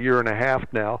on a year and a half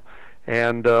now,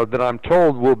 and that I'm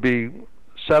told will be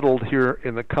settled here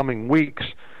in the coming weeks.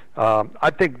 I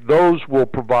think those will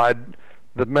provide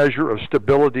the measure of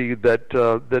stability that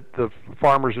the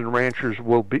farmers and ranchers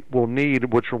will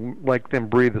need, which will make them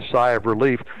breathe a sigh of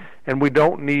relief. And we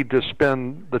don't need to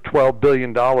spend the $12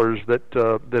 billion that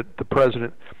the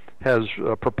president has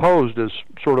proposed as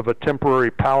sort of a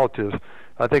temporary palliative.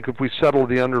 I think if we settle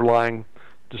the underlying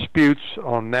disputes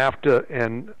on NAFTA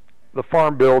and the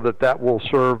Farm Bill, that will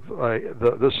serve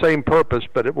the same purpose,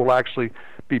 but it will actually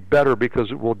be better because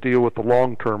it will deal with the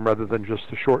long term rather than just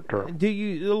the short term.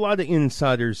 A lot of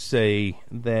insiders say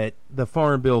that the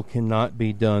Farm Bill cannot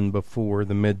be done before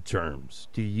the midterms.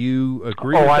 Do you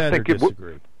agree with that or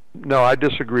disagree? No, I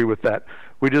disagree with that.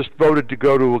 We just voted to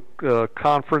go to a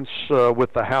conference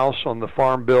with the House on the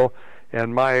Farm Bill,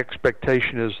 and my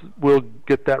expectation is we'll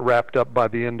get that wrapped up by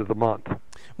the end of the month.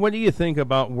 What do you think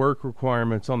about work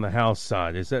requirements on the House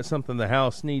side? Is that something the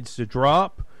House needs to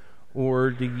drop,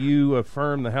 or do you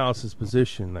affirm the House's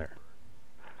position there?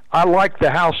 I like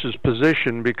the House's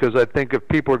position because I think if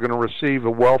people are going to receive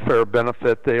a welfare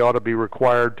benefit, they ought to be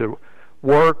required to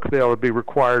work, they ought to be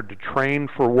required to train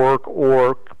for work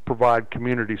or provide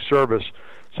community service.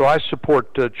 So I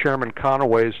support Chairman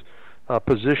Conaway's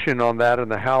position on that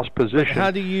and the House position. How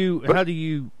do you,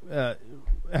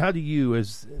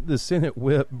 as the Senate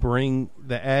whip, bring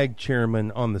the Ag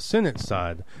chairman on the Senate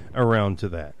side around to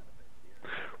that?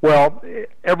 Well,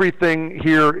 everything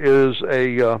here is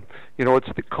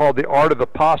it's called the art of the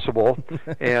possible,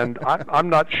 and I'm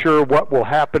not sure what will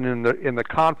happen in the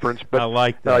conference. But I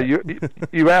like that.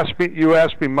 You asked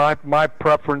me my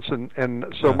preference, and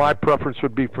so my preference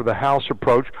would be for the House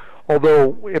approach.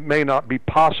 Although it may not be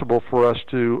possible for us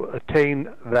to attain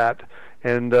that,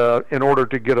 and in order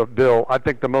to get a bill, I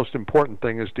think the most important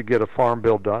thing is to get a Farm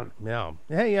Bill done. Yeah.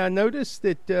 Hey, I noticed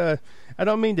that. I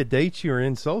don't mean to date you or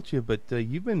insult you, but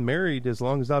you've been married as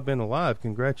long as I've been alive.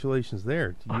 Congratulations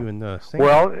there to you and Sam.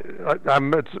 Well,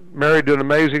 I'm married to an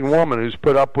amazing woman who's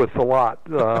put up with a lot,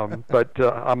 but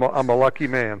I'm a lucky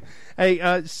man.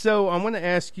 Hey, so I want to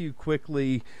ask you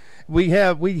quickly. We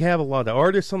have a lot of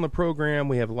artists on the program.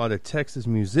 We have a lot of Texas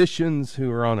musicians who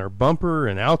are on our bumper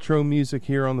and outro music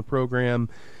here on the program.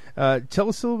 Tell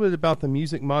us a little bit about the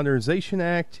Music Modernization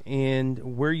Act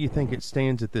and where you think it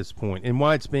stands at this point and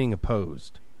why it's being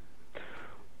opposed.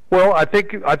 Well, I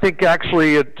think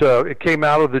actually it came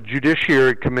out of the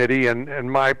Judiciary Committee,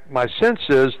 and my sense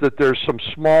is that there's some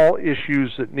small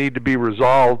issues that need to be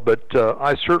resolved, but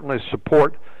I certainly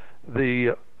support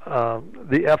the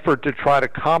effort to try to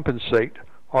compensate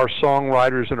our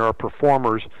songwriters and our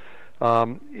performers.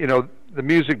 The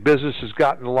music business has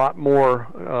gotten a lot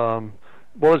more.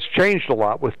 It's changed a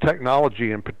lot with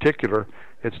technology in particular.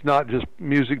 It's not just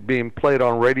music being played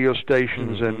on radio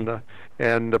stations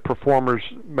and the performers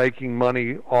making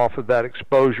money off of that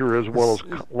exposure as well as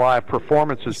live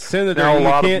performances.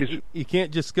 Senator, you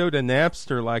can't just go to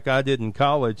Napster like I did in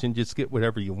college and just get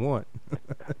whatever you want.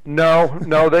 No,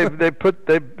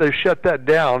 they shut that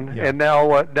down, yeah. And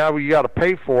now you got to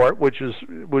pay for it, which is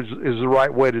the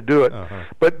right way to do it. Uh-huh.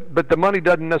 But the money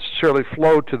doesn't necessarily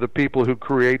flow to the people who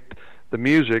create the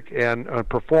music and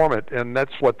perform it, and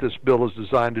that's what this bill is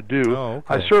designed to do. Oh,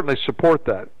 okay. I certainly support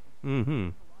that.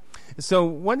 Mm-hmm. So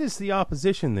what is the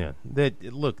opposition then? That,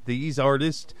 look, these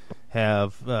artists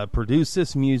have produced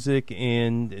this music,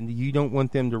 and you don't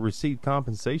want them to receive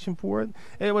compensation for it?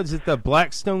 And what is it, the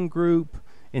Blackstone Group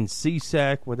and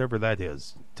CSAC, whatever that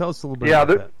is? Tell us a little bit about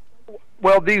that.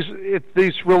 Well, these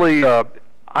really, the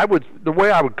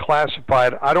way I would classify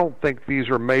it, I don't think these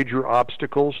are major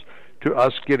obstacles to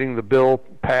us getting the bill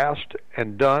passed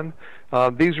and done.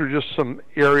 These are just some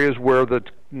areas where the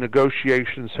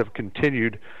negotiations have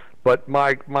continued. But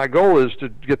my goal is to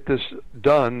get this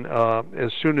done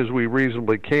as soon as we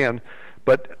reasonably can.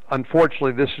 But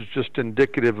unfortunately, this is just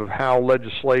indicative of how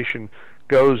legislation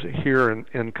goes here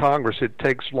in Congress. It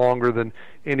takes longer than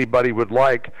anybody would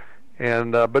like,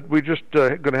 and but we're just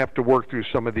going to have to work through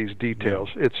some of these details.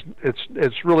 Yeah.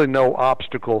 It's really no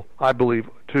obstacle, I believe,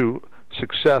 to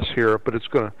success here, but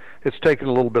it's taken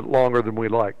a little bit longer than we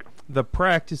like. The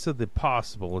practice of the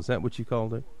possible, is that what you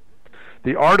called it?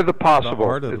 The art of the possible.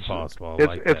 The art of the possible. I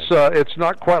like that. It's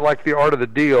not quite like the art of the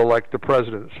deal, like the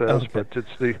president says, but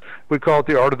we call it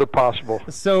the art of the possible.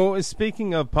 So,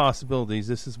 speaking of possibilities,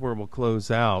 this is where we'll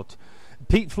close out.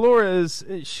 Pete Flores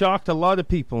shocked a lot of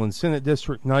people in Senate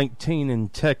District 19 in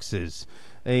Texas,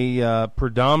 a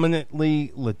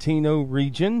predominantly Latino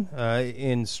region,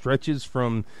 and stretches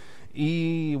from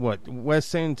West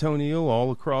San Antonio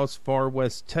all across far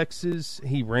west Texas.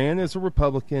 He ran as a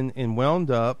Republican and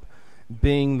wound up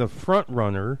being the front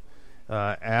runner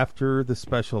after the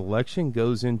special election,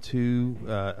 goes into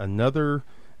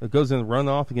goes in the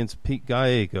runoff against Pete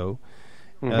Gallego,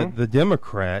 the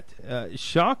Democrat.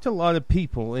 Shocked a lot of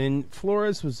people, and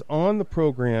Flores was on the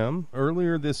program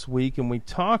earlier this week, and we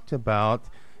talked about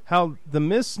how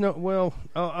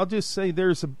I'll just say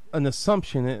there's an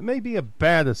assumption, it may be a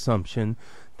bad assumption,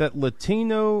 that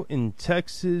Latino in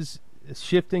Texas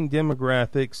shifting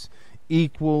demographics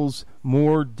equals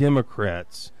more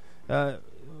Democrats.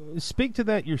 Speak to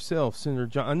that yourself, Senator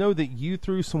John. I know that you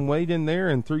threw some weight in there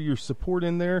and threw your support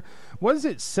in there. What does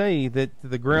it say that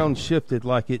the ground shifted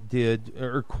like it did,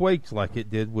 or quaked like it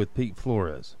did with Pete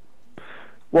Flores?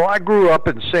 Well, I grew up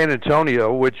in San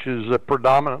Antonio, which is a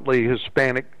predominantly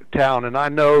Hispanic town, and I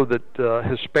know that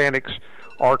Hispanics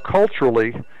are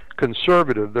culturally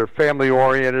conservative. They're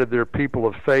family-oriented. They're people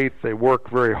of faith. They work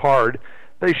very hard.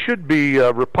 They should be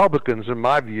Republicans, in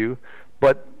my view,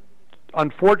 but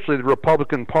unfortunately, the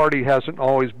Republican Party hasn't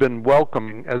always been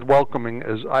welcoming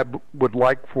as I would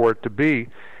like for it to be,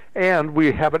 and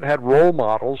we haven't had role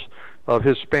models of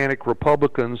Hispanic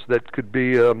Republicans that could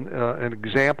be an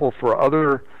example for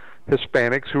other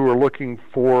Hispanics who are looking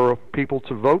for people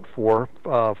to vote for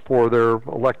their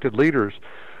elected leaders.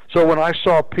 So when I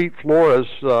saw Pete Flores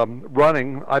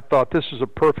running, I thought this is a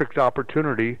perfect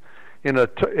opportunity in a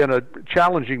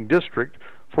challenging district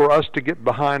for us to get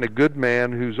behind a good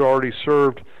man who's already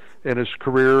served in his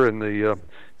career in the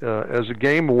as a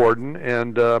game warden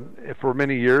and for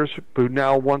many years, who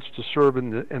now wants to serve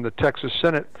in the Texas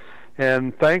Senate.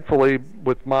 And thankfully,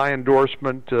 with my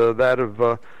endorsement, that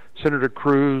of Senator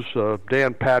Cruz,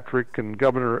 Dan Patrick, and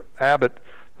Governor Abbott,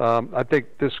 I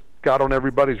think this got on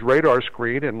everybody's radar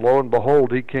screen, and lo and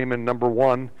behold, he came in number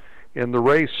one in the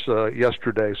race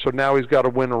yesterday. So now he's got to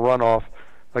win a runoff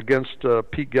against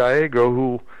Pete Gallego,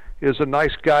 who is a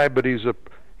nice guy, but he's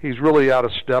really out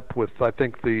of step with, I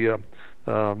think, the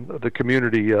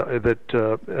community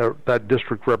that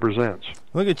district represents.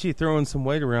 Look at you throwing some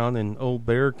weight around in Old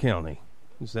Bexar County.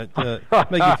 Does that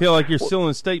make you feel like you're still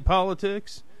in state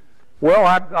politics? Well,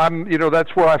 I'm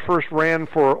that's where I first ran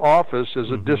for office as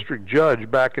a district judge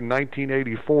back in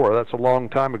 1984. That's a long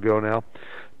time ago now.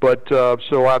 But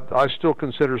so I still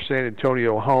consider San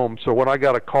Antonio home. So when I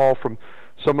got a call from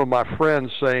some of my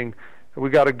friends saying,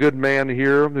 we got a good man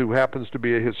here who happens to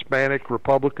be a Hispanic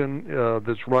Republican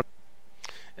that's run.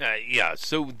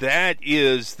 So that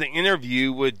is the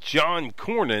interview with John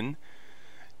Cornyn.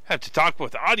 Have to talk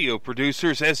with audio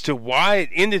producers as to why it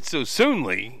ended so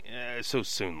soon.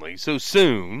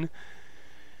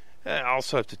 I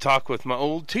also have to talk with my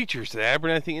old teachers at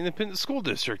Abernathy Independent School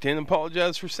District and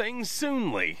apologize for saying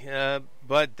soonly.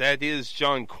 But that is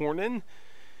John Cornyn.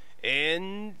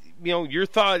 And, your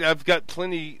thought, I've got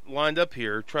plenty lined up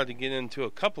here. Try to get into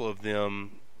a couple of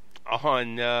them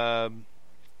on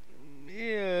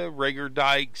Rager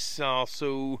Dykes,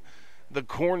 also the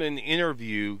Cornyn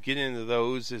interview. Get into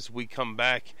those as we come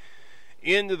back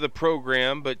into the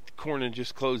program. But Cornyn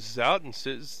just closes out and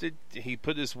says that he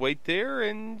put his weight there,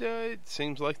 and it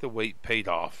seems like the weight paid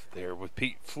off there with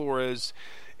Pete Flores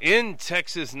in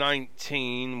Texas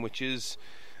 19, which is,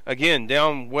 again,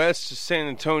 down west of San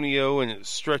Antonio, and it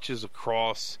stretches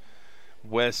across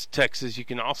West Texas. You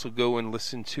can also go and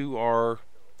listen to our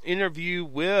interview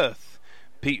with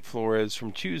Pete Flores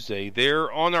from Tuesday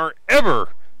there on our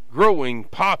ever-growing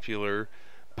popular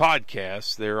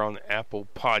podcast there on Apple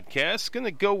Podcasts. Going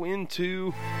to go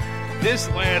into this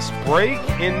last break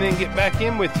and then get back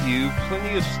in with you.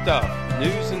 Plenty of stuff,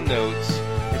 news and notes,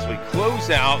 as we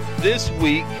close out this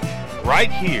week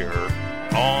right here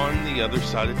on the other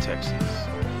side of Texas.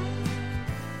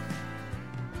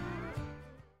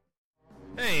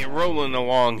 Hey, rolling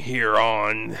along here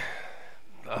on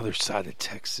the other side of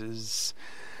Texas.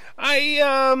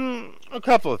 A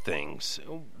couple of things.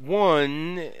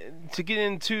 One, to get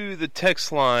into the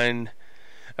text line,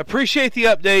 appreciate the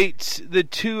updates the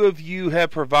two of you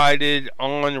have provided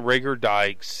on Rager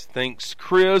Dykes. Thanks,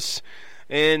 Chris.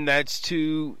 And that's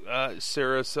to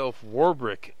Sarah Self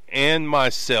Warbrick and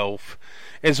myself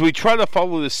as we try to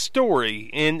follow this story.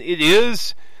 And it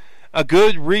is a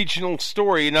good regional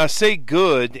story. And I say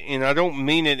good, and I don't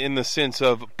mean it in the sense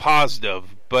of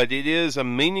positive, but it is a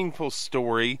meaningful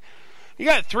story. You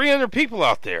got 300 people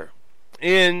out there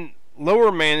in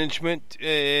lower management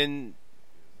and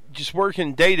just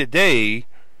working day to day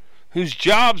whose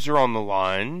jobs are on the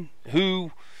line,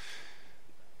 who,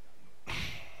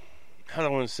 how do I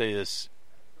want to say this,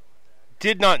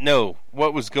 did not know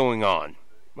what was going on,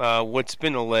 what's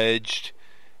been alleged,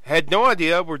 had no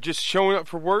idea, were just showing up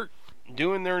for work,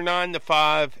 doing their 9 to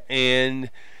 5 and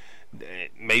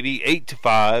maybe 8 to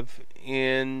 5,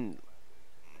 and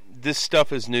this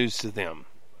stuff is news to them.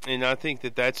 And I think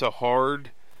that that's a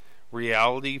hard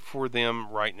reality for them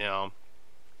right now.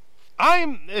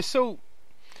 I've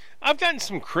gotten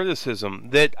some criticism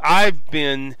that I've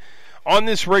been on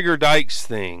this Rager Dykes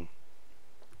thing,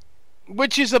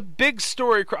 which is a big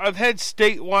story. I've had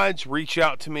statewides reach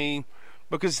out to me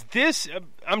because this,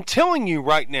 I'm telling you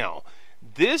right now,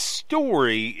 this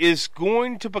story is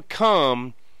going to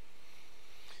become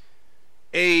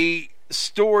a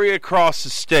story across the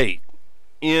state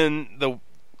in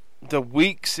the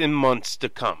weeks and months to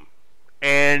come.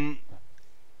 And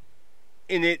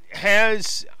it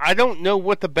has, I don't know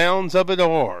what the bounds of it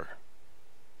are.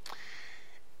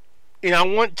 And I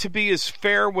want to be as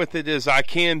fair with it as I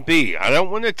can be. I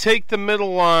don't want to take the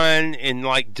middle line and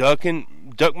like duck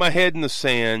my head in the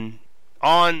sand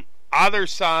on either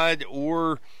side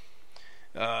or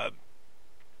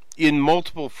in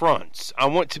multiple fronts. I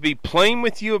want to be plain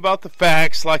with you about the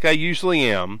facts like I usually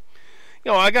am.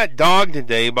 You know, I got dogged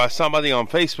today by somebody on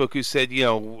Facebook who said, you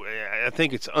know, I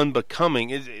think it's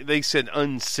unbecoming. They said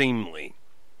unseemly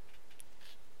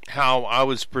how I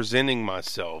was presenting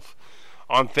myself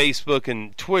on Facebook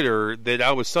and Twitter, that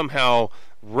I was somehow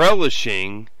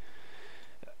relishing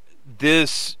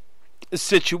this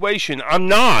situation. I'm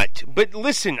not. But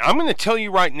listen, I'm going to tell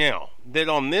you right now that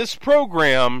on this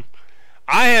program,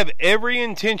 I have every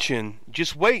intention.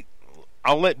 Just wait.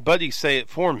 I'll let Buddy say it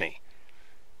for me.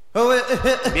 Oh,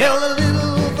 Yeah. the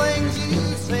little things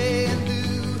you say and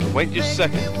do. Wait just a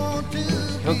second.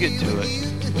 He'll get to it.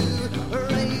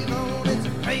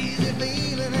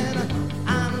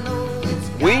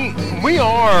 We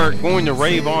are going to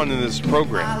rave on in this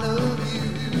program.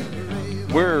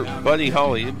 We're Buddy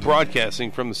Holly,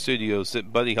 broadcasting from the studios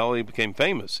that Buddy Holly became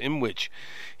famous, in which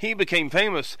he became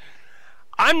famous.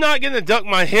 I'm not going to duck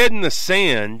my head in the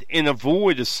sand and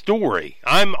avoid a story.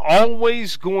 I'm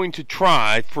always going to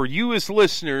try for you as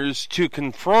listeners to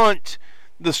confront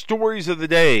the stories of the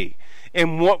day.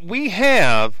 And what we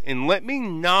have, and let me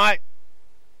not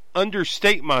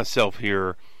understate myself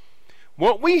here,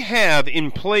 what we have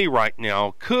in play right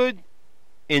now could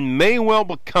and may well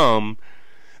become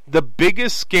the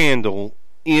biggest scandal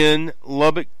in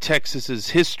Lubbock, Texas's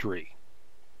history.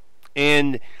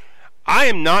 And I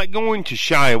am not going to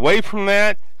shy away from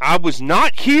that. I was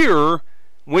not here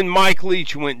when Mike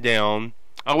Leach went down.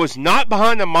 I was not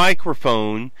behind a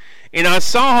microphone, and I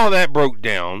saw how that broke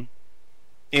down,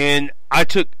 and I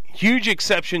took huge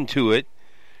exception to it.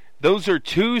 Those are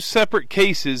two separate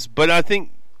cases, but I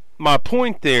think my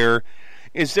point there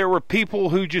is there were people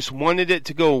who just wanted it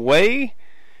to go away,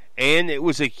 and it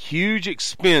was a huge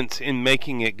expense in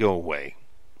making it go away.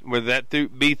 Whether that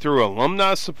be through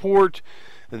alumni support,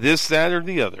 this, that, or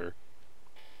the other.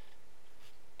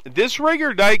 This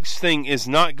Rager Dykes thing is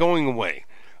not going away.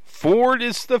 Ford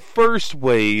is the first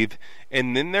wave,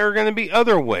 and then there are going to be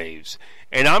other waves.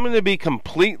 And I'm going to be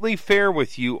completely fair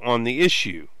with you on the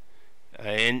issue.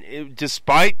 And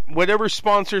despite whatever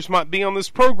sponsors might be on this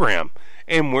program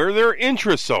and where their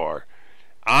interests are,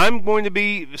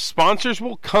 sponsors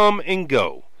will come and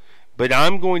go. But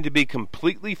I'm going to be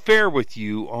completely fair with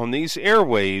you on these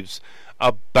airwaves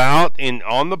about, and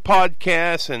on the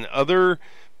podcast and other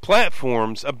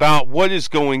platforms, about what is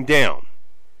going down.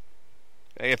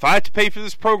 If I have to pay for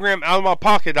this program out of my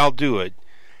pocket, I'll do it.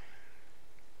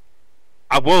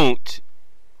 I won't,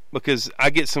 because I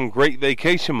get some great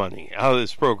vacation money out of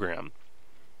this program,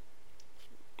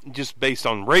 just based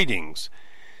on ratings.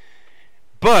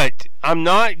 But I'm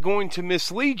not going to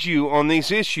mislead you on these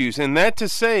issues, and that to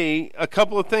say a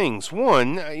couple of things.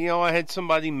 One, I had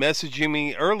somebody messaging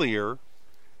me earlier.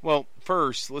 Well,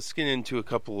 first, let's get into a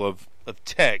couple of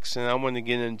texts, and I want to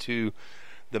get into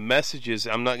the messages.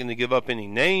 I'm not going to give up any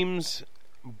names,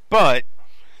 but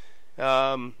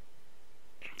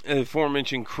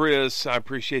aforementioned Chris, I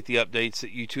appreciate the updates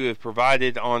that you two have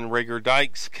provided on Rager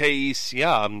Dykes' case.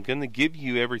 Yeah, I'm going to give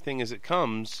you everything as it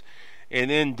comes. And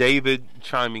then David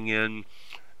chiming in,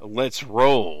 let's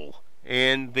roll.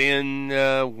 And then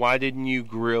why didn't you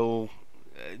grill?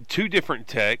 Two different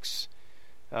texts.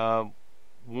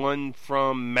 One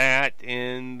from Matt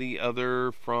and the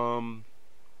other from,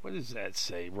 what does that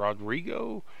say,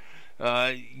 Rodrigo?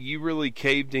 You really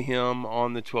caved to him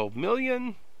on the $12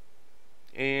 million,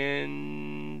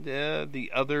 and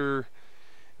the other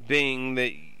being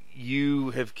that you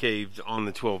have caved on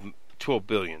the 12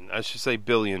 billion. I should say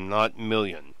billion, not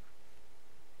million.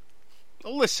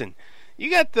 Listen,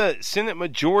 you got the Senate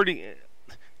majority.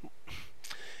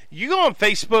 You go on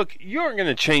Facebook, you aren't going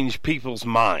to change people's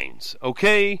minds,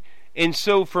 okay? And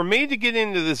so for me to get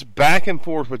into this back and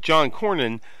forth with John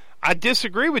Cornyn, I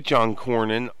disagree with John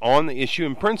Cornyn on the issue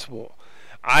in principle.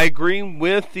 I agree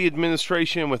with the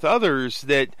administration and with others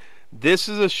that this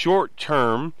is a short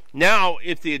term. Now,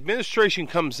 if the administration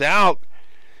comes out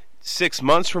 6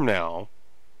 months from now,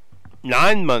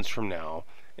 9 months from now,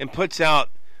 and puts out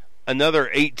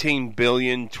another $18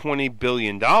 billion, $20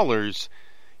 billion,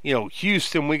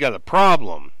 Houston, we got a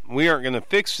problem. We aren't going to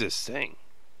fix this thing.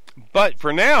 But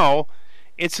for now,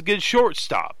 it's a good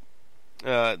shortstop.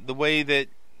 The way that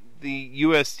the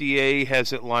USDA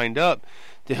has it lined up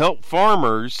to help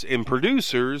farmers and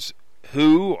producers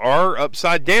who are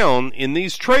upside down in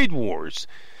these trade wars.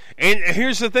 And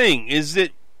here's the thing, is that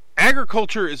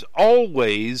agriculture is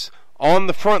always on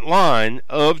the front line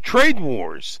of trade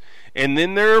wars. And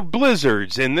then there are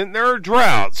blizzards, and then there are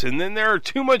droughts, and then there are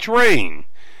too much rain,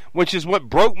 which is what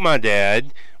broke my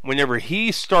dad whenever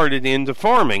he started into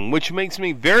farming, which makes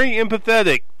me very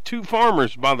empathetic to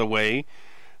farmers, by the way,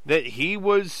 that he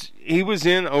was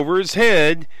in over his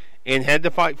head and had to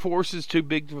fight forces too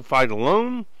big to fight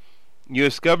alone.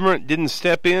 U.S. government didn't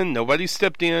step in. Nobody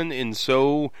stepped in. And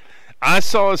so I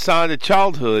saw a side of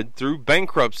childhood through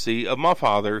bankruptcy of my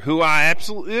father, who I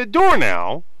absolutely adore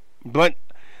now. But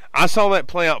I saw that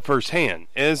play out firsthand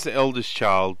as the eldest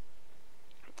child.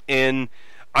 And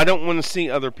I don't want to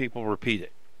see other people repeat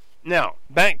it. Now,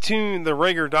 back to the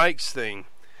Rager Dykes thing.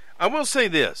 I will say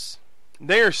this.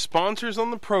 They are sponsors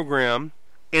on the program,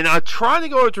 and I try to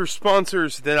go after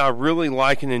sponsors that I really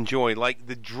like and enjoy. Like,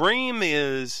 the dream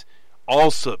is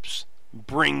Allsups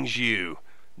brings you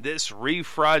this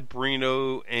refried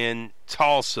burrito and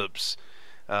toss-ups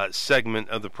segment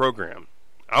of the program.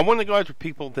 I want to go after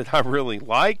people that I really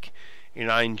like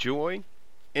and I enjoy.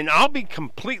 And I'll be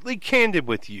completely candid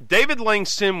with you. David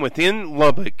Langston within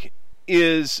Lubbock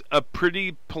is a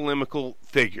pretty polemical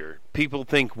figure. People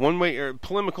think one way, or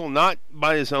polemical not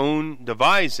by his own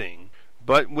devising,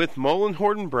 but with Mullen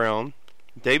Horton Brown,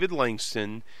 David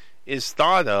Langston is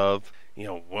thought of,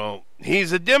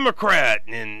 he's a Democrat,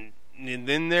 and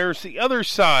then there's the other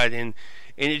side, and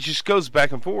it just goes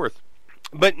back and forth.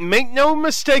 But make no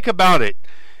mistake about it,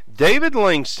 David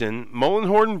Langston, Mullen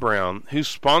Horton Brown, who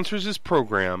sponsors his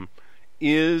program,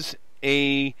 is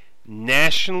a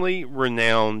nationally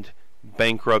renowned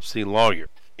bankruptcy lawyer.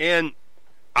 And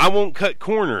I won't cut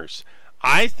corners.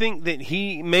 I think that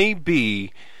he may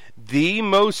be the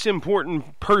most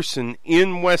important person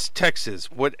in West Texas.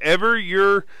 Whatever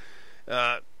you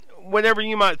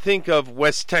might think of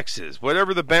West Texas,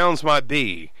 whatever the bounds might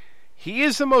be, he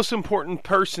is the most important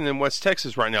person in West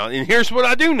Texas right now. And here's what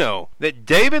I do know. That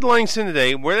David Langston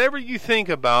today, whatever you think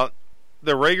about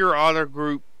the Rager Auto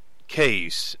Group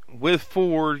case with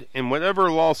Ford and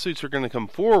whatever lawsuits are going to come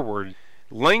forward,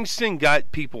 Langston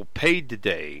got people paid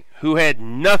today who had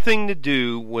nothing to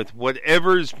do with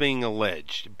whatever is being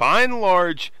alleged. By and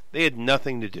large, they had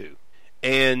nothing to do.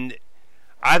 And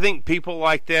I think people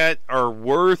like that are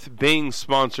worth being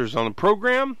sponsors on the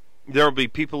program. There will be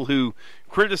people who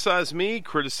criticize me,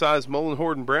 criticize Mullen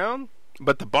Horton Brown,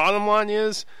 but the bottom line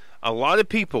is a lot of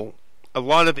people, a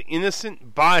lot of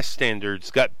innocent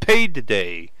bystanders got paid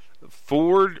today.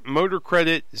 Ford Motor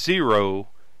Credit 0,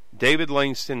 David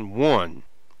Langston 1.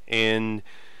 And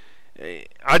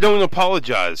I don't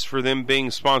apologize for them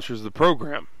being sponsors of the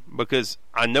program, because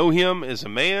I know him as a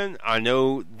man, I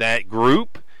know that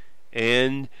group,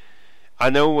 and I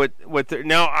know what they're...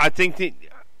 Now, I think that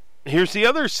here's the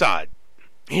other side.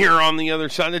 Here on the other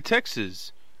side of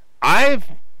Texas, I've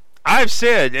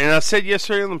said, and I said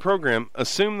yesterday on the program,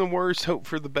 assume the worst, hope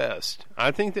for the best.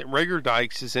 I think that Rager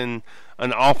Dykes is in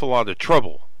an awful lot of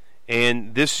trouble.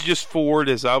 And this is just Ford,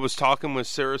 as I was talking with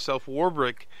Sarah Self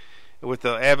Warbrick with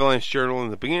the Avalanche Journal in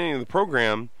the beginning of the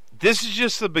program. This is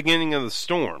just the beginning of the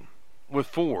storm with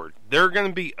Ford. There are going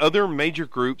to be other major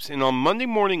groups, and on Monday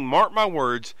morning, mark my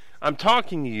words, I'm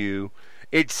talking to you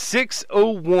at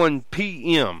 6:01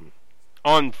 p.m.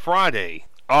 on Friday,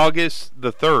 August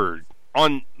the 3rd.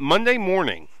 On Monday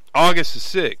morning, August the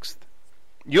 6th,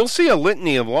 you'll see a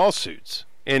litany of lawsuits,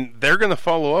 and they're going to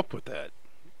follow up with that.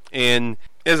 And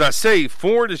as I say,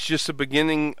 Ford is just the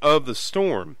beginning of the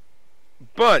storm.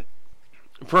 But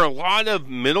for a lot of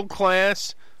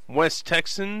middle-class West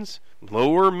Texans,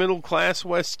 lower middle-class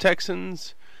West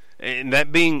Texans, And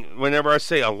that being, whenever I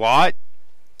say a lot,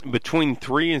 between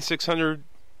 300 and 600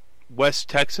 West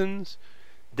Texans,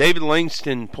 David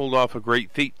Langston pulled off a great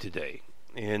feat today.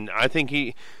 And I think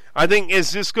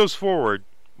as this goes forward,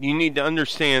 you need to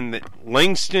understand that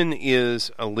Langston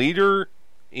is a leader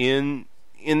in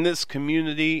this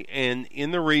community and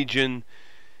in the region,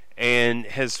 and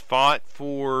has fought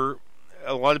for.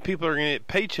 A lot of people are going to get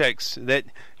paychecks that,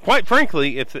 quite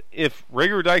frankly, if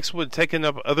Rager Dykes would have taken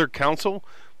up other counsel,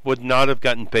 would not have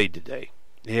gotten paid today.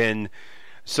 And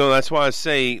so that's why I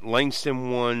say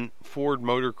Langston won Ford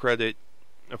Motor Credit,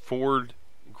 a Ford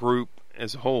group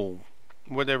as a whole,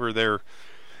 whatever they're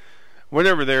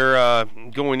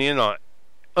going in on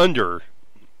under,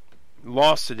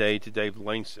 lost today to David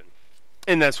Langston.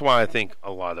 And that's why I think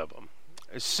a lot of them.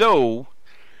 So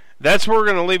that's where we're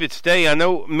going to leave it today. I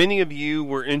know many of you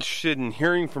were interested in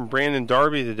hearing from Brandon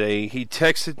Darby today. He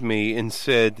texted me and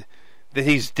said that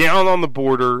he's down on the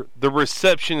border. The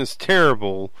reception is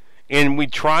terrible. And we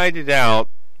tried it out.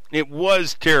 It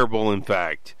was terrible, in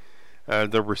fact.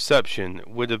 The reception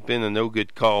would have been a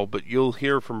no-good call. But you'll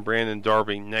hear from Brandon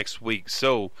Darby next week.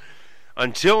 So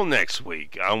until next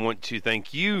week, I want to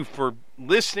thank you for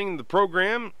listening to the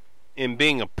program and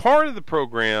being a part of the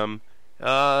program.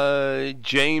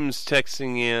 James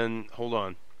texting in, hold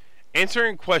on.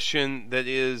 Answering a question that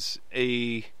is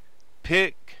a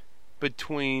pick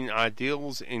between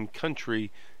ideals and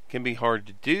country can be hard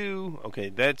to do. Okay,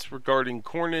 that's regarding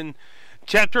Cornyn.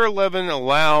 Chapter 11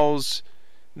 allows,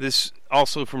 this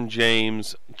also from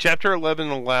James, Chapter 11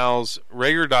 allows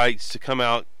Rager Dykes to come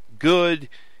out good,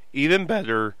 even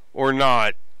better, or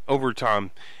not, over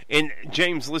time. And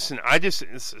James, listen, I'm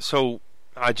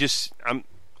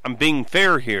being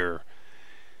fair here.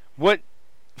 What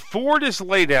Ford has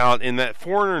laid out in that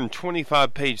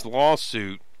 425-page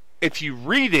lawsuit, if you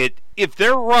read it, if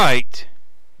they're right,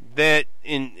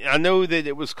 I know that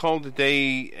it was called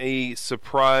today a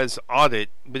surprise audit,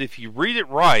 but if you read it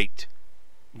right,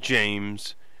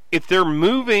 James, if they're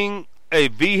moving a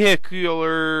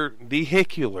vehicular,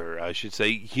 I should say,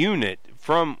 unit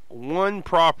from one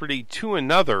property to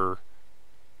another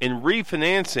and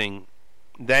refinancing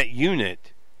that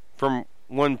unit from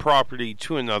one property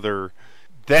to another,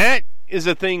 that is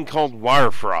a thing called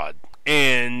wire fraud.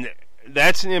 And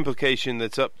that's an implication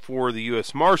that's up for the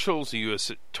U.S. Marshals, the U.S.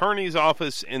 Attorney's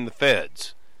Office, and the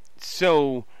feds.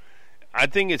 So I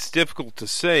think it's difficult to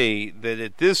say that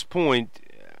at this point,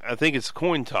 I think it's a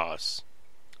coin toss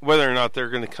whether or not they're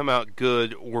going to come out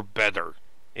good or better.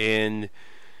 And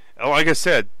like I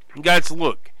said, guys,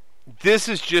 look, this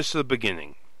is just the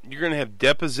beginning. You're going to have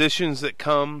depositions that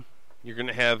come. You're going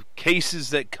to have cases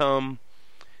that come.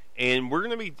 And we're going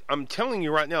to be, I'm telling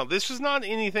you right now, this is not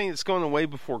anything that's going away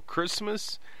before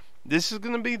Christmas. This is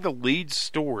going to be the lead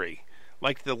story.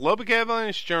 Like the Lubbock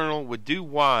Avalanche Journal would do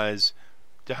wise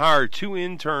to hire 2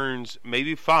 interns,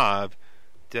 maybe 5,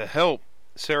 to help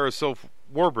Sarah Soph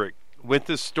Warbrick with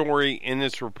this story and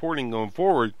this reporting going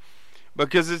forward,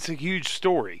 because it's a huge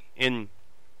story. And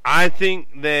I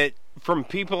think that from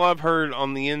people I've heard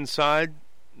on the inside,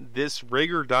 this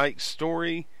Rager Dykes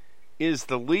story is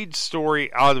the lead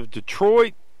story out of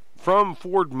Detroit from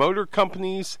Ford Motor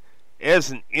Companies as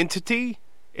an entity,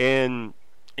 and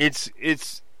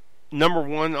it's number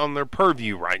one on their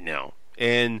purview right now.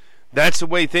 And that's the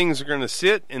way things are going to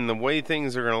sit and the way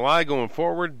things are going to lie going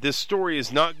forward. This story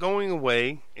is not going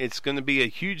away. It's going to be a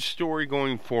huge story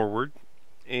going forward,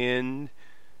 and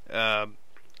I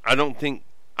don't think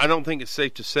it's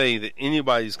safe to say that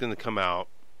anybody's going to come out.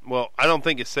 Well, I don't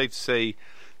think it's safe to say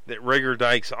that Rager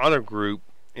Dykes Auto Group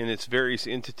and its various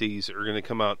entities are going to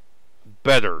come out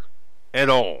better at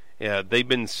all. Yeah, they've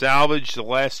been salvaged the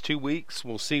last 2 weeks.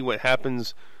 We'll see what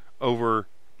happens over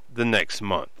the next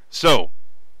month. So,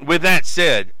 with that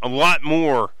said, a lot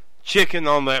more chicken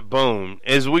on that bone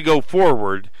as we go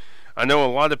forward. I know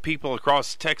a lot of people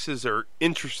across Texas are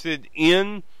interested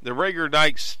in the Rager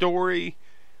Dykes story,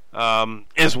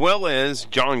 as well as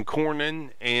John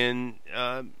Cornyn and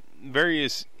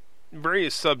various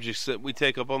subjects that we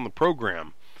take up on the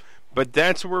program. But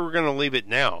that's where we're going to leave it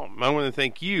now. I want to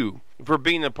thank you for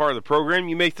being a part of the program.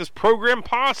 You make this program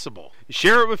possible.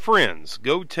 Share it with friends.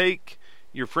 Go take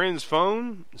your friend's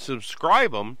phone,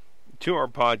 subscribe them to our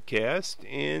podcast,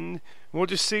 and we'll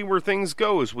just see where things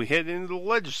go as we head into the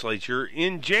legislature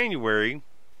in January.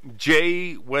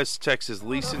 Jay, West Texas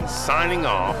Leeson, signing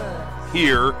off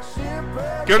here.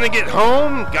 Gonna get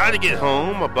home, gotta get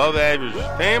home, above average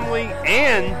family,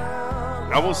 and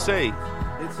I will say,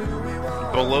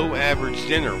 below average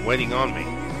dinner waiting on me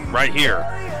right here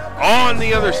on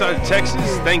the other side of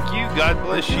Texas. Thank you. God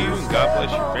bless you, and God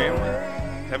bless your family.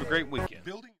 Have a great weekend.